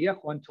as an idea.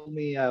 Juan told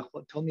me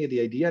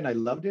the idea, and I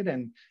loved it,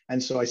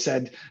 and so I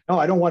said, no,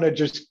 I don't want to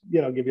just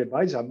give you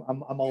advice. I'm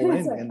all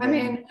in, and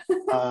then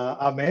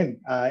I'm in.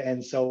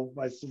 And so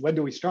when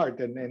do we start?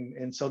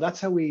 And so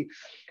that's how we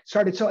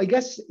started. So I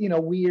guess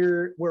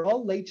we're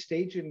all late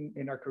stage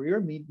in our career,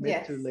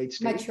 mid to late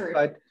stage. Mature.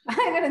 But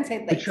I wouldn't say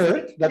late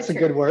mature. Stage. That's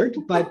mature. a good word.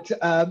 But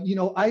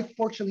I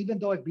fortunately, even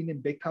though I've been in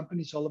big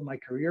companies all of my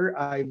career,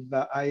 I've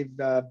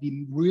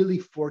been really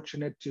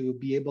fortunate to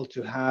be able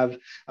to have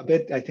a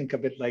bit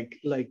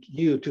like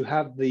you, to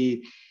have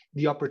the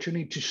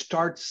opportunity to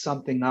start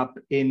something up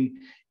in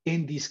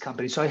these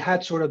companies. So I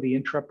had sort of the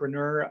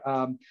entrepreneur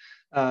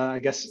I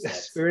guess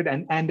spirit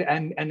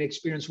and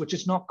experience, which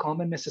is not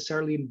common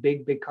necessarily in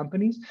big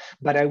companies.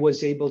 But I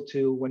was able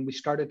to, when we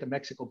started the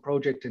Mexico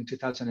project in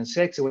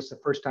 2006, it was the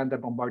first time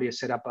that Bombardier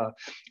set up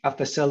a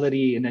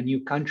facility in a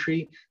new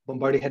country.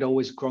 Bombardier had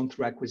always grown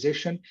through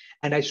acquisition,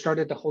 and I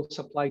started the whole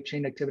supply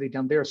chain activity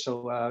down there.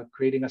 So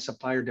creating a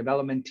supplier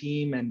development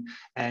team and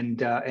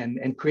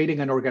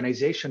creating an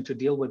organization to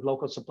deal with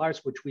local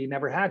suppliers, which we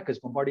never had, because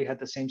Bombardier had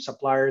the same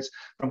suppliers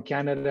from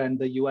Canada and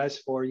the US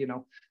for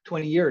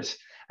 20 years.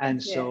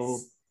 And so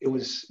it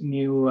was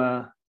new.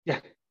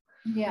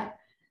 Yeah.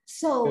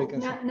 So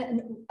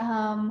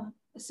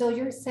so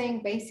you're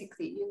saying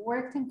basically you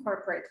worked in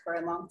corporate for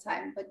a long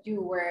time, but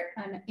you were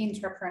an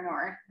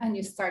entrepreneur and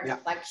you started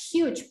like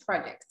huge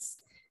projects,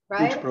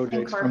 right? Huge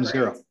projects from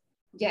zero.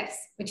 Yes,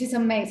 which is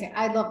amazing.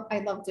 I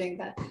love doing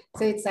that.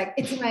 So it's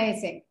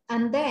amazing.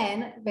 And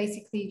then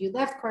basically you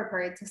left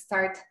corporate to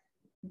start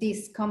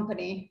this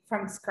company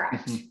from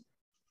scratch. Mm-hmm.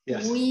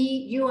 Yes.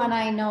 You and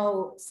I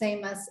know,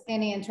 same as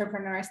any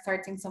entrepreneur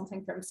starting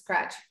something from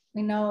scratch,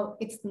 we know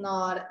it's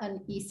not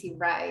an easy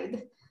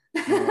ride.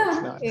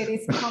 No, it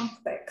is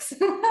complex.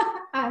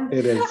 And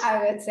it is.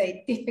 I would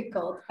say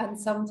difficult. And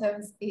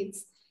sometimes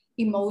it's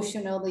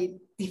emotionally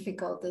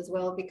difficult as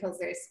well, because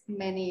there's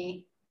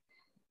many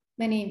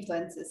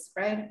influences,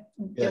 right?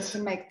 Yes. Just to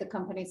make the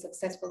company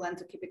successful and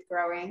to keep it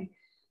growing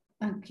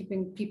and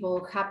keeping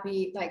people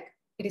happy. Like,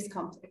 it is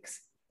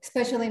complex,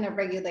 especially in a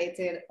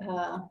regulated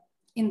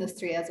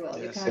industry as well.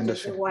 Yes, you cannot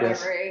just do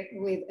whatever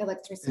with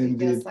electricity.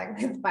 Indeed. Just like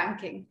with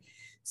banking.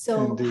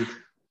 So indeed.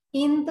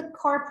 In the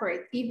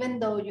corporate, even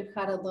though you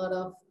had a lot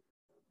of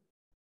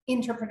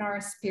entrepreneur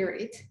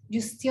spirit,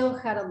 you still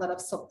had a lot of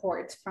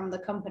support from the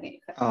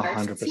company.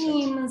 Large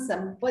teams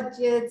and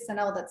budgets and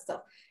all that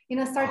stuff. In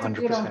a startup,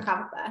 100%. You don't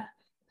have that.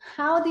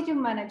 How did you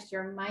manage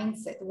your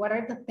mindset? What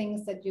are the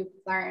things that you've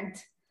learned?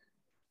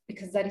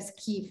 Because that is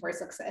key for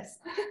success.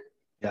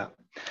 Yeah.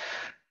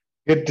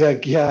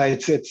 Good. Yeah,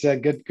 it's a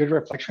good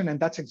reflection, and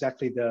that's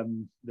exactly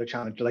the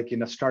challenge. Like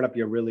in a startup,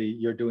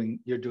 you're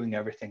doing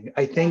everything.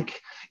 I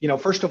think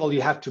first of all,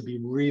 you have to be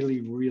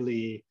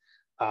really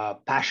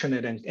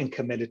passionate and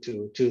committed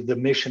to the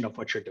mission of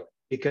what you're doing,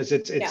 because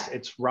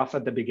it's rough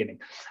at the beginning.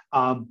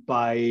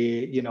 By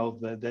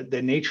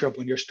the nature of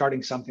when you're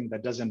starting something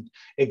that doesn't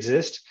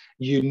exist,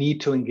 you need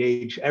to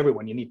engage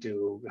everyone. You need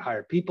to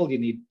hire people. You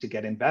need to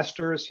get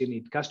investors. You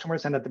need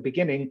customers. And at the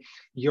beginning,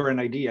 you're an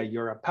idea.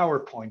 You're a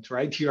PowerPoint,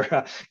 right?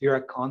 You're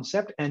a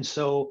concept. And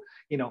so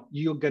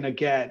you're gonna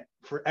get,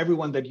 for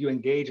everyone that you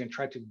engage and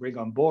try to bring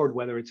on board,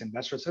 whether it's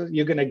investors,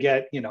 you're gonna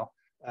get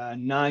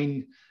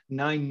nine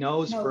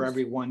no's for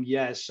every one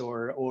yes,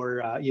 or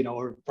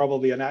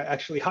probably an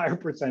actually higher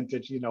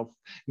percentage,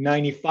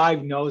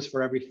 95 no's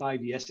for every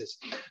 5 yeses.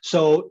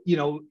 So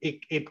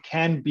it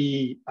can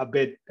be a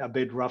bit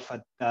rough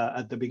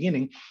at the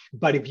beginning,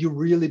 but if you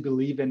really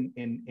believe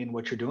in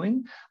what you're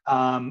doing,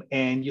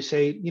 and you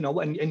say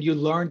and you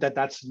learn that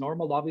that's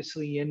normal,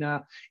 obviously in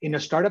a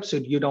startup, so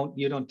you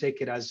don't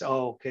take it as,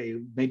 oh, okay,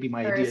 maybe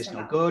my idea is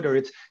no good, or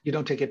you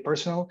don't take it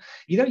personal.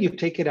 You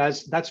take it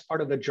as that's part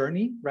of the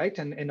journey, right?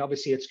 And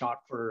obviously it's not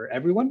for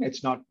everyone.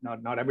 It's not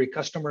every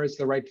customer is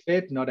the right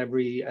fit. Not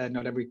every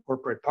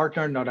corporate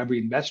partner, not every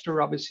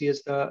investor obviously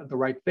is the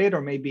right fit, or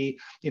maybe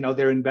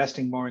they're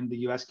investing more in the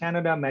US,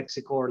 Canada,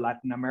 Mexico, or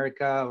Latin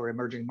America, or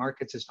emerging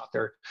markets is not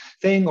their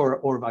thing,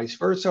 or vice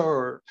versa.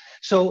 Or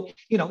so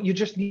you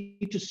just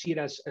need to see it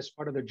as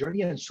part of the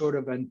journey and sort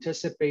of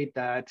anticipate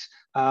that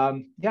a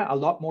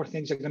lot more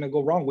things are going to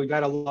go wrong. We've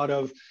had a lot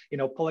of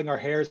pulling our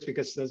hairs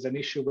because there's an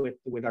issue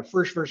with our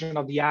first version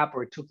of the app,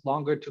 or it took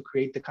longer to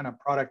create the kind of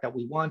product that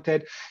we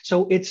wanted.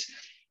 So it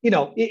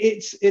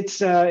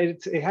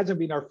hasn't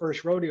been our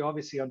first rodeo,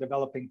 obviously, on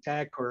developing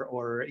tech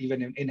or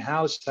even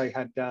in-house. I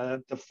had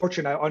the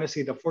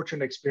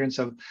fortunate experience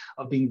of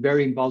being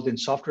very involved in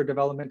software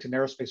development in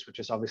aerospace, which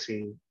is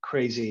obviously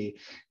crazy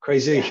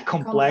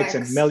complex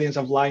and millions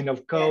of lines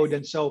of code. Yes.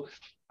 And so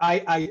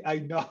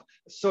I know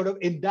sort of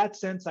in that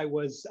sense, I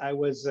was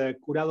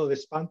curado de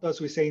espanto,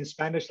 as we say in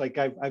Spanish. Like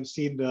I've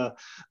seen the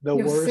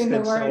You've worst, seen the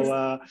and worst.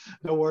 so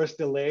the worst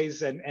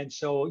delays, and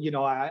so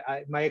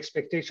I my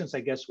expectations,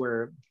 I guess,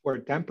 were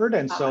tempered,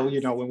 and so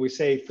when we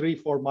say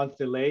 3-4 month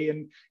delay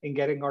in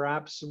getting our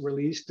apps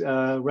released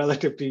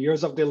relative to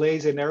years of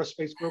delays in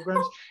aerospace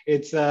programs,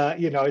 it's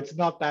it's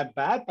not that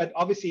bad, but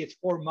obviously it's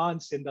 4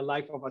 months in the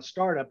life of a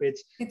startup.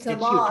 It's huge,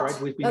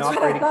 right? We've been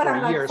operating for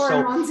a year, so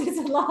 4 months is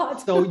a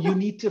lot. So you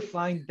need to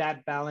find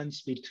that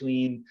balance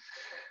between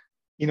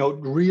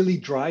really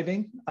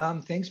driving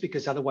things,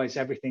 because otherwise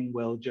everything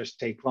will just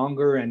take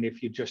longer. And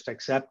if you just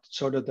accept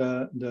sort of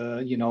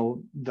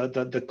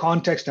the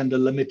context and the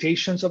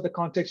limitations of the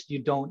context,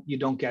 you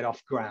don't get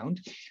off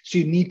ground. So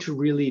you need to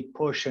really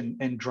push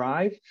and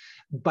drive,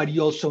 but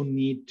you also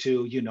need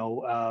to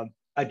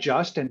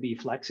adjust and be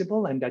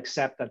flexible and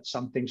accept that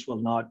some things will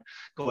not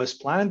go as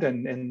planned.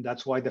 And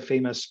that's why the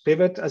famous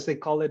pivot, as they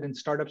call it in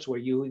startups, where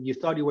you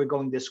thought you were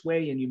going this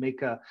way and you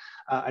make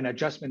an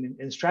adjustment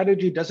in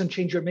strategy, doesn't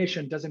change your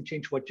mission, doesn't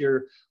change what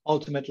you're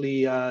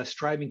ultimately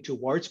striving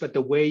towards, but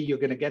the way you're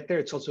going to get there,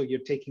 it's also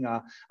you're taking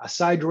a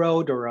side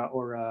road or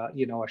a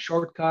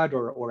shortcut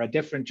or a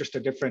different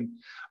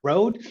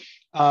road.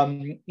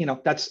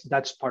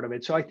 That's part of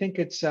it. So I think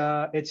it's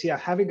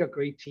having a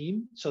great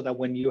team, so that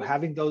when you're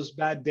having those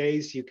bad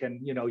days, you can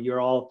you're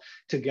all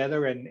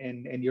together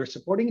and you're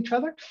supporting each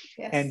other.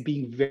 Yes. And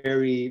being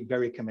very,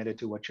 very committed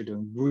to what you're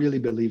doing, really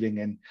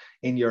believing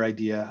in your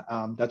idea.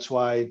 That's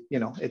why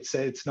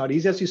it's not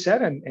easy, as you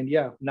said, and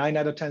 9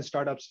 out of 10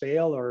 startups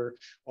fail or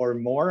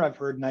more. I've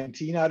heard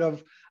 19 out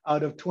of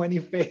 20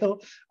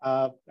 fail.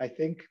 I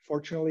think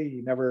fortunately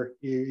you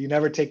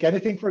never take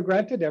anything for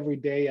granted. Every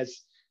day,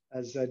 as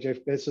Jeff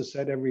Bezos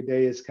said, every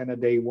day is kind of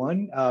day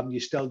one. You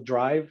still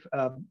drive,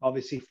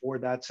 obviously, for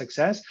that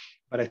success,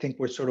 but I think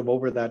we're sort of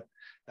over that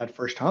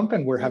first hump,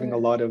 and we're having a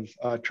lot of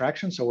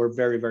traction. So we're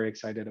very, very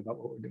excited about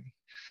what we're doing.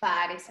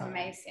 That is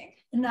amazing.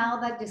 Now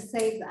that you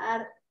say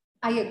that,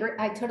 I agree.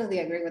 I totally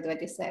agree with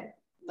what you said.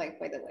 Like,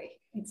 by the way,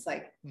 it's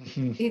like,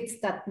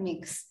 it's that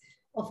mix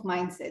of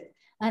mindset.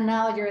 And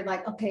now you're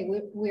like, okay,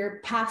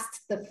 we're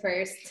past the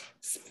first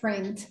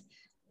sprint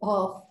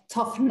of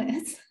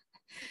toughness.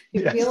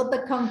 You build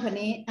the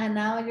company, and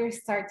now you're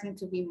starting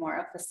to be more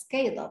of a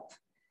scale up.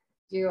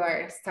 You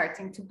are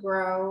starting to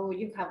grow.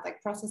 You have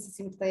like processes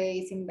in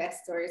place,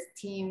 investors,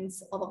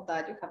 teams, all of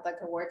that. You have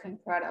like a working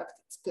product.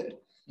 It's good.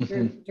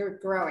 You're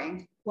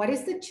growing. What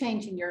is the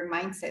change in your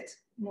mindset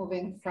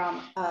moving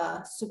from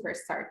a super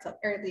startup,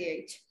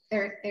 early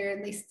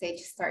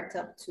stage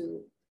startup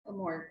to a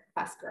more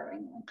fast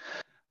growing one?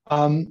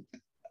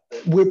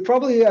 We're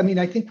probably,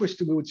 I think we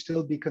would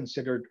still be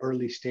considered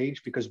early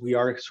stage, because we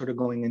are sort of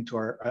going into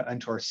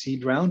our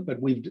seed round, but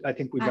I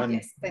think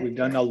we've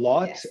done a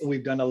lot. Yes.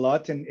 We've done a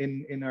lot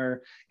in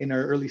our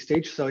early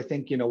stage. So I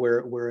think,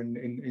 we're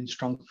in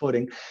strong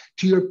footing.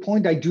 To your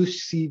point, I do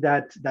see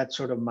that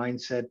sort of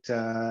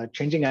mindset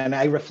changing. And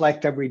I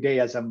reflect every day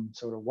as I'm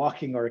sort of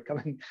walking or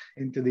coming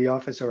into the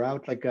office or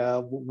out, like,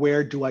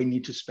 where do I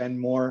need to spend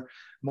more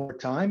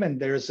time? And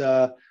there's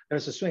a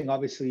swing,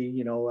 obviously,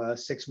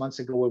 6 months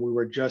ago, where we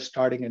were just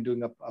starting and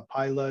doing a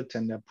pilot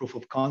and a proof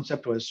of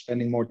concept, was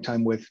spending more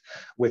time with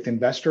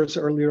investors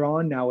earlier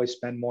on. Now I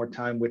spend more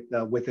time with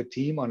the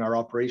team on our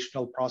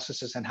operational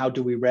processes and how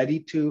do we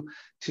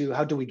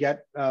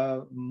get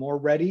more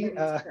ready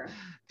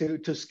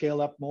to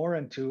scale up more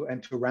and to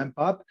ramp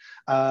up.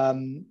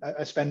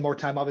 I spend more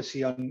time,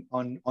 obviously,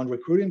 on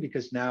recruiting,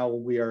 because now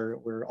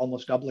we're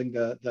almost doubling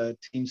the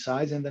team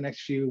size in the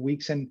next few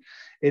weeks in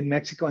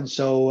Mexico. And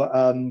so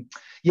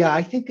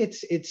I think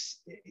it's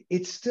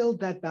still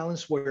that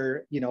balance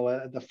where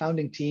the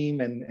founding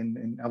team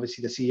and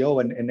obviously the CEO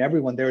and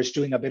everyone there is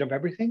doing a bit of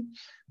everything,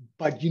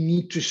 but you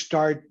need to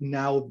start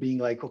now being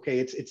like, okay,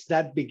 it's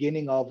that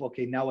beginning of,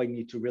 okay, now I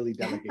need to really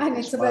delegate. I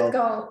need to let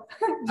go.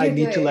 I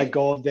need to let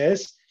go of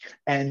this.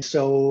 And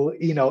so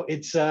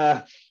it's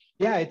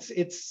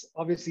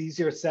obviously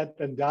easier said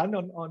than done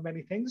on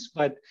many things,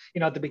 but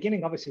at the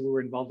beginning, obviously, we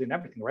were involved in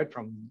everything, right?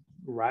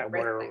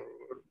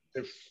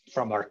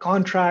 From our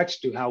contracts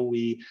to how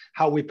we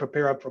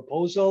prepare a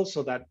proposal,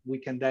 so that we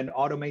can then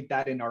automate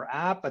that in our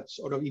app, but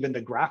sort of even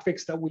the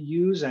graphics that we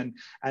use and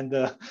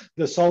the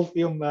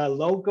Solfium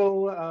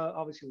logo.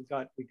 Obviously,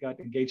 we got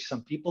engaged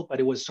some people, but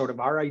it was sort of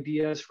our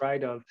ideas,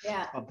 right? Of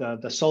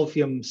the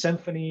Solfium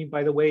symphony,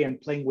 by the way, and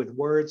playing with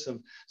words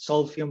of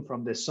Solfium,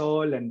 from the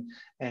sol and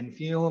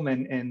fume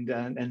and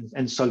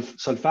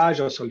solfage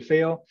or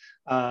solfeo.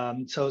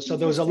 So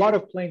there was a lot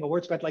of playing of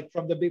words, but like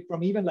from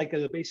even like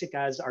the basic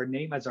as our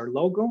name, as our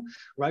logo,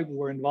 right? We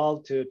were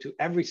involved to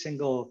every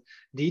single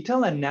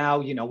detail, and now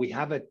we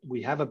have a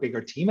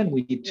bigger team, and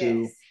we need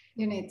to. Yes,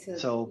 you need to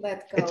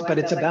let go. It's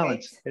a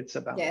balance. It's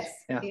a balance. Yes,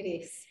 it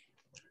is.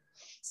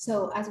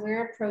 So as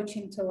we're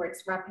approaching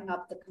towards wrapping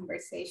up the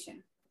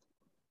conversation,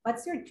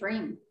 what's your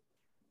dream?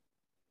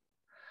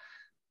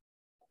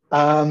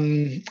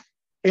 In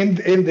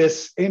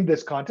this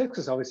context,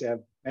 because obviously I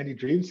have many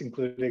dreams,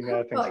 including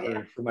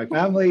things for my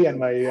family and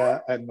my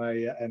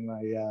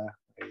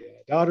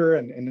daughter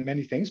and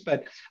many things. But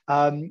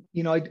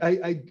you know, I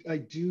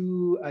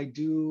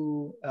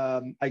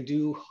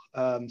do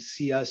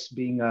see us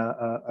being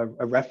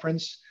a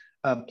reference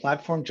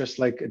platform, just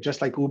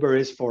like Uber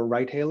is for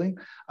ride hailing.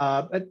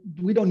 But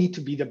we don't need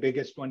to be the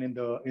biggest one in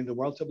the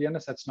world, to be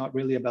honest. That's not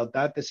really about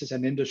that. This is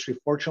an industry,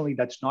 fortunately,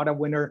 that's not a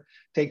winner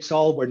takes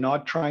all. We're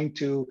not trying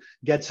to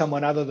get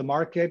someone out of the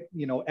market.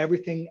 You know,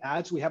 everything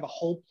adds. We have a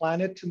whole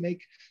planet to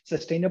make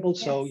sustainable.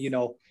 Yes. So, you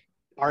know,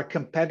 our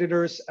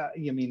competitors,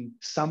 I mean,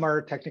 some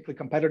are technically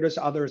competitors,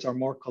 others are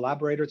more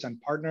collaborators and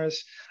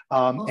partners,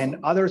 awesome.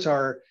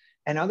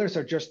 And others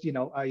are just, you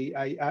know,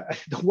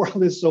 the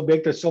world is so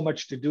big. There's so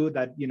much to do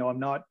that, you know,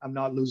 I'm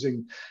not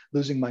losing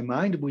my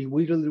mind. We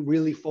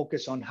really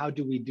focus on how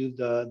do we do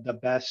the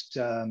best,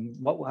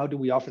 how do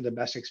we offer the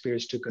best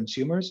experience to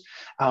consumers.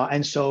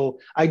 And so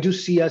I do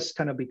see us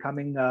kind of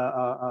becoming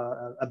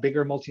a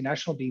bigger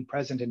multinational, being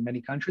present in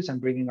many countries and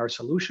bringing our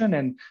solution.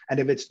 And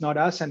if it's not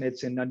us and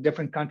it's in a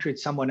different country,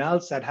 it's someone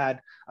else that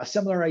had a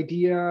similar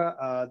idea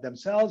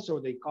themselves,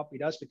 or they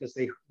copied us because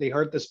they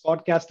heard this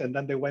podcast and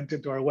then they went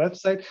into our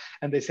website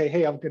and they say,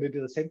 hey, I'm going to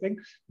do the same thing.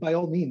 By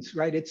all means,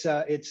 right? It's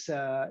a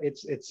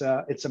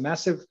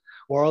massive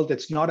world.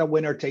 It's not a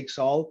winner takes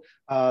all.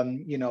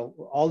 You know,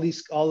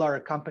 all our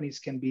companies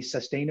can be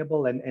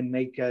sustainable and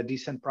make a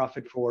decent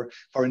profit for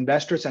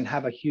investors and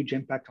have a huge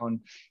impact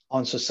on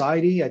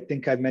society. I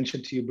think I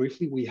mentioned to you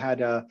briefly, we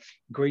had a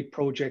great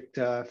project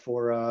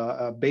for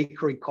a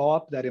bakery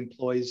co-op that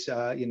employs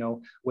you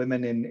know,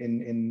 women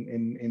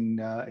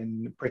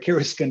in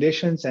precarious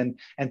conditions and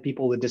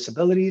people with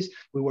disabilities.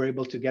 We were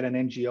able to get an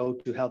NGO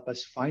to help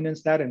us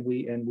finance that, and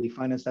we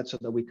financed that so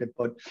that we could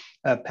put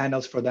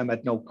panels for them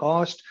at no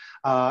cost.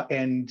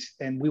 And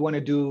we want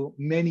to do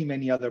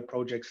many other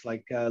projects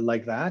like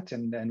that,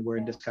 and we're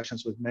in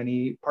discussions with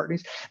many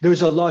partners.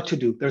 There's a lot to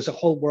do. There's a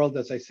whole world,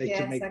 as I say, yes,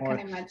 to make more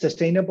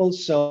sustainable.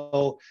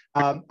 So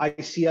I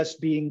see us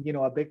being, you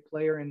know, a big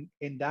player in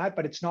that,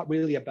 but it's not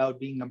really about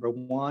being number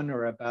one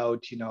or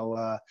about, you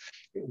know,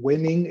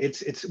 winning.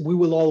 It's we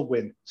will all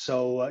win.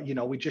 So you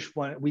know, we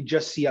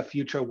just see a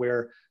future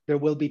where there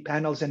will be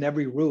panels in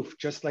every roof,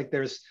 just like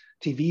there's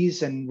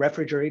TVs and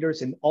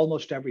refrigerators in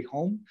almost every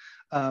home,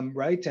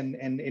 right?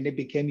 And it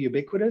became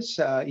ubiquitous.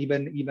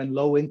 Even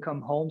low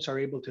income homes are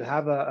able to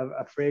have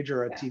a fridge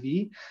or a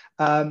TV.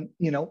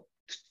 You know,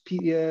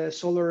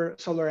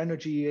 solar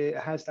energy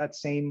has that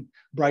same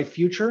bright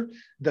future.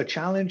 The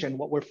challenge and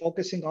what we're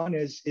focusing on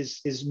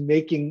is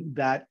making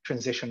that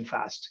transition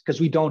fast, because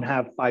we don't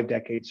have 5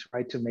 decades,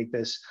 right, to make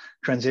this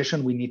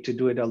transition. We need to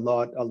do it a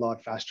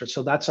lot faster.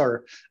 So that's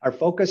our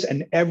focus.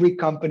 And every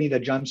company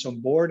that jumps on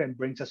board and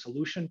brings a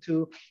solution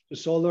to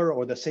solar,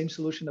 or the same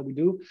solution that we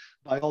do,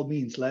 by all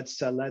means, let's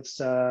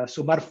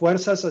sumar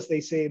fuerzas, as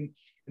they say in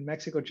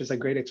Mexico, which is a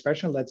great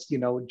expression. Let's, you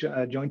know,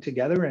 join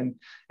together and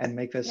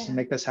make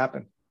this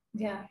happen.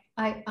 Yeah,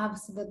 I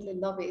absolutely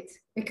love it,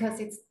 because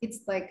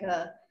it's like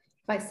if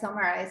I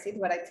summarize it,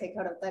 what I take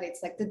out of that,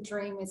 it's like the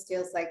dream is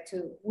just like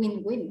to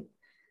win-win.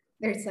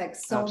 There's like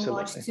so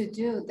much to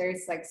do.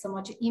 There's like so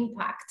much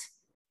impact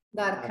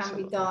that can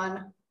be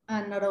done,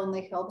 and not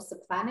only helps the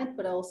planet,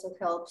 but also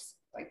helps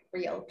like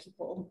real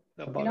people,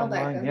 you know,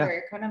 like their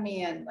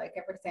economy and like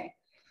everything.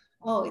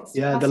 Oh, it's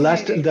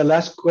the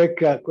last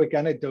quick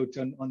anecdote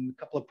on a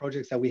couple of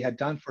projects that we had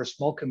done for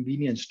small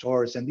convenience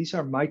stores, and these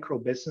are micro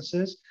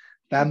businesses,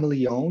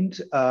 family owned,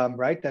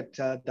 right?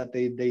 That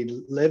they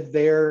live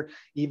there,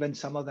 even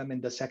some of them in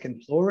the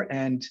second floor,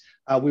 and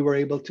we were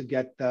able to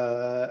get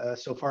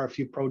so far a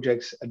few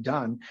projects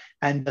done.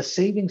 And the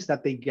savings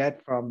that they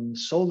get from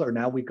solar,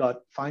 now we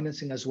got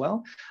financing as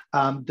well.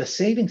 The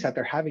savings that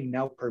they're having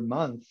now per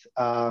month,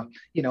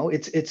 you know,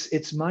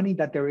 it's money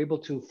that they're able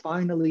to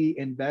finally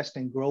invest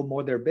and grow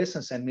more their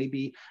business, and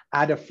maybe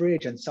add a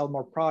fridge and sell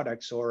more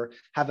products, or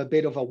have a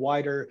bit of a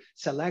wider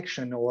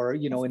selection, or,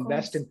 you know,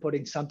 invest in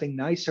putting something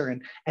nicer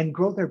and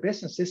grow their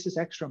business. This is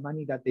extra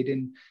money that they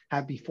didn't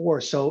have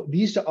before. So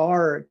these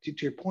are, to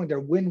your point, they're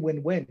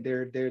win-win-win.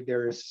 They're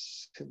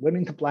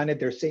winning the planet.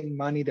 They're saving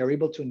money. They're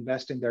able to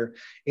invest in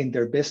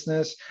their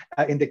business.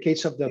 In the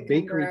case of the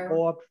bakery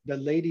co-op, the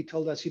lady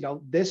told us, you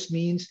know, this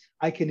means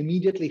I can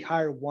immediately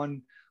hire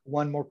one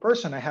more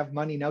person. I have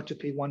money now to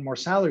pay one more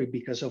salary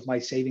because of my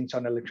savings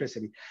on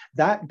electricity.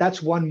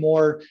 That's one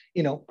more,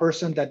 you know,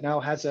 person that now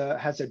has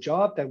a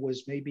job that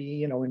was maybe,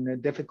 you know, in a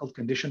difficult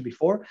condition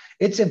before.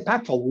 It's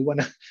impactful. We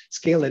want to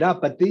scale it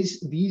up, but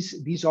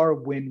these are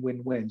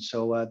win-win-win.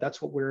 So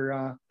that's what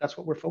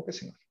we're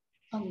focusing on.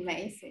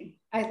 Amazing.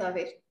 I love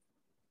it.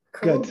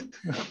 Cool. Good.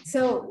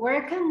 So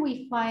where can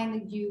we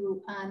find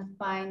you and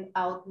find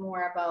out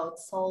more about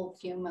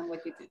Solfium and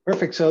what you do?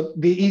 Perfect. So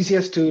the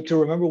easiest to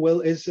remember,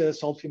 Will, is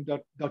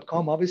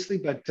solfium.com, obviously,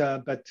 but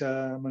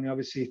I mean,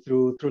 obviously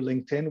through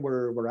LinkedIn,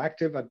 we're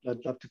active. I'd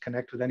love to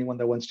connect with anyone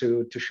that wants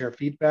to share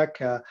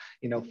feedback.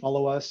 You know,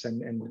 follow us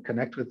and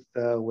connect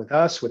with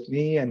us, with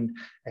me, and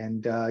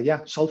yeah,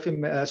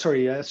 Solfium. So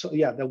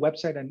yeah, the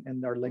website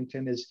and our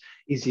LinkedIn is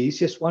the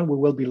easiest one. We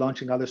will be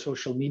launching other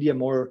social media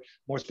more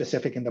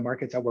specific in the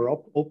markets that we're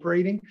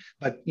operating,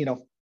 but you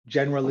know,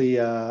 generally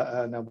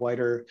on a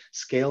wider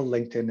scale,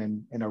 LinkedIn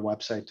and our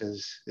website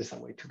is the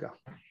way to go.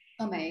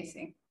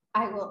 Amazing.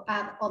 I will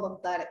add all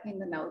of that in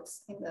the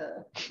notes in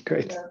the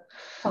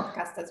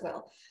podcast as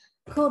well.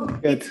 Cool.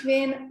 Good. It's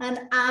been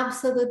an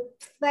absolute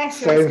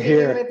pleasure Same speaking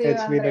here. with you,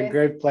 It's been a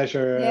great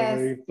pleasure.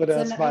 Yes,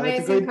 it's an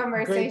amazing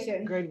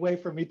conversation. Great way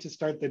for me to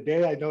start the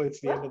day. I know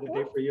it's the end of the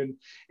day for you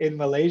in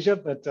Malaysia,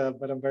 but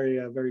I'm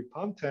very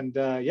pumped. And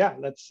yeah,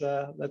 let's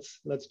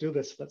do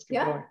this. Let's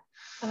get going.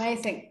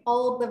 Amazing.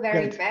 All the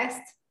very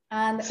best.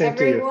 And same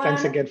everyone, to you.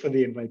 Thanks again for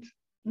the invite.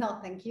 No,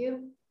 thank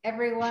you.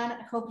 Everyone,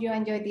 hope you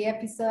enjoyed the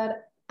episode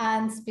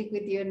and speak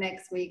with you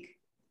next week.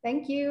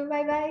 Thank you.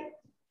 Bye-bye.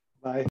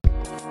 Bye.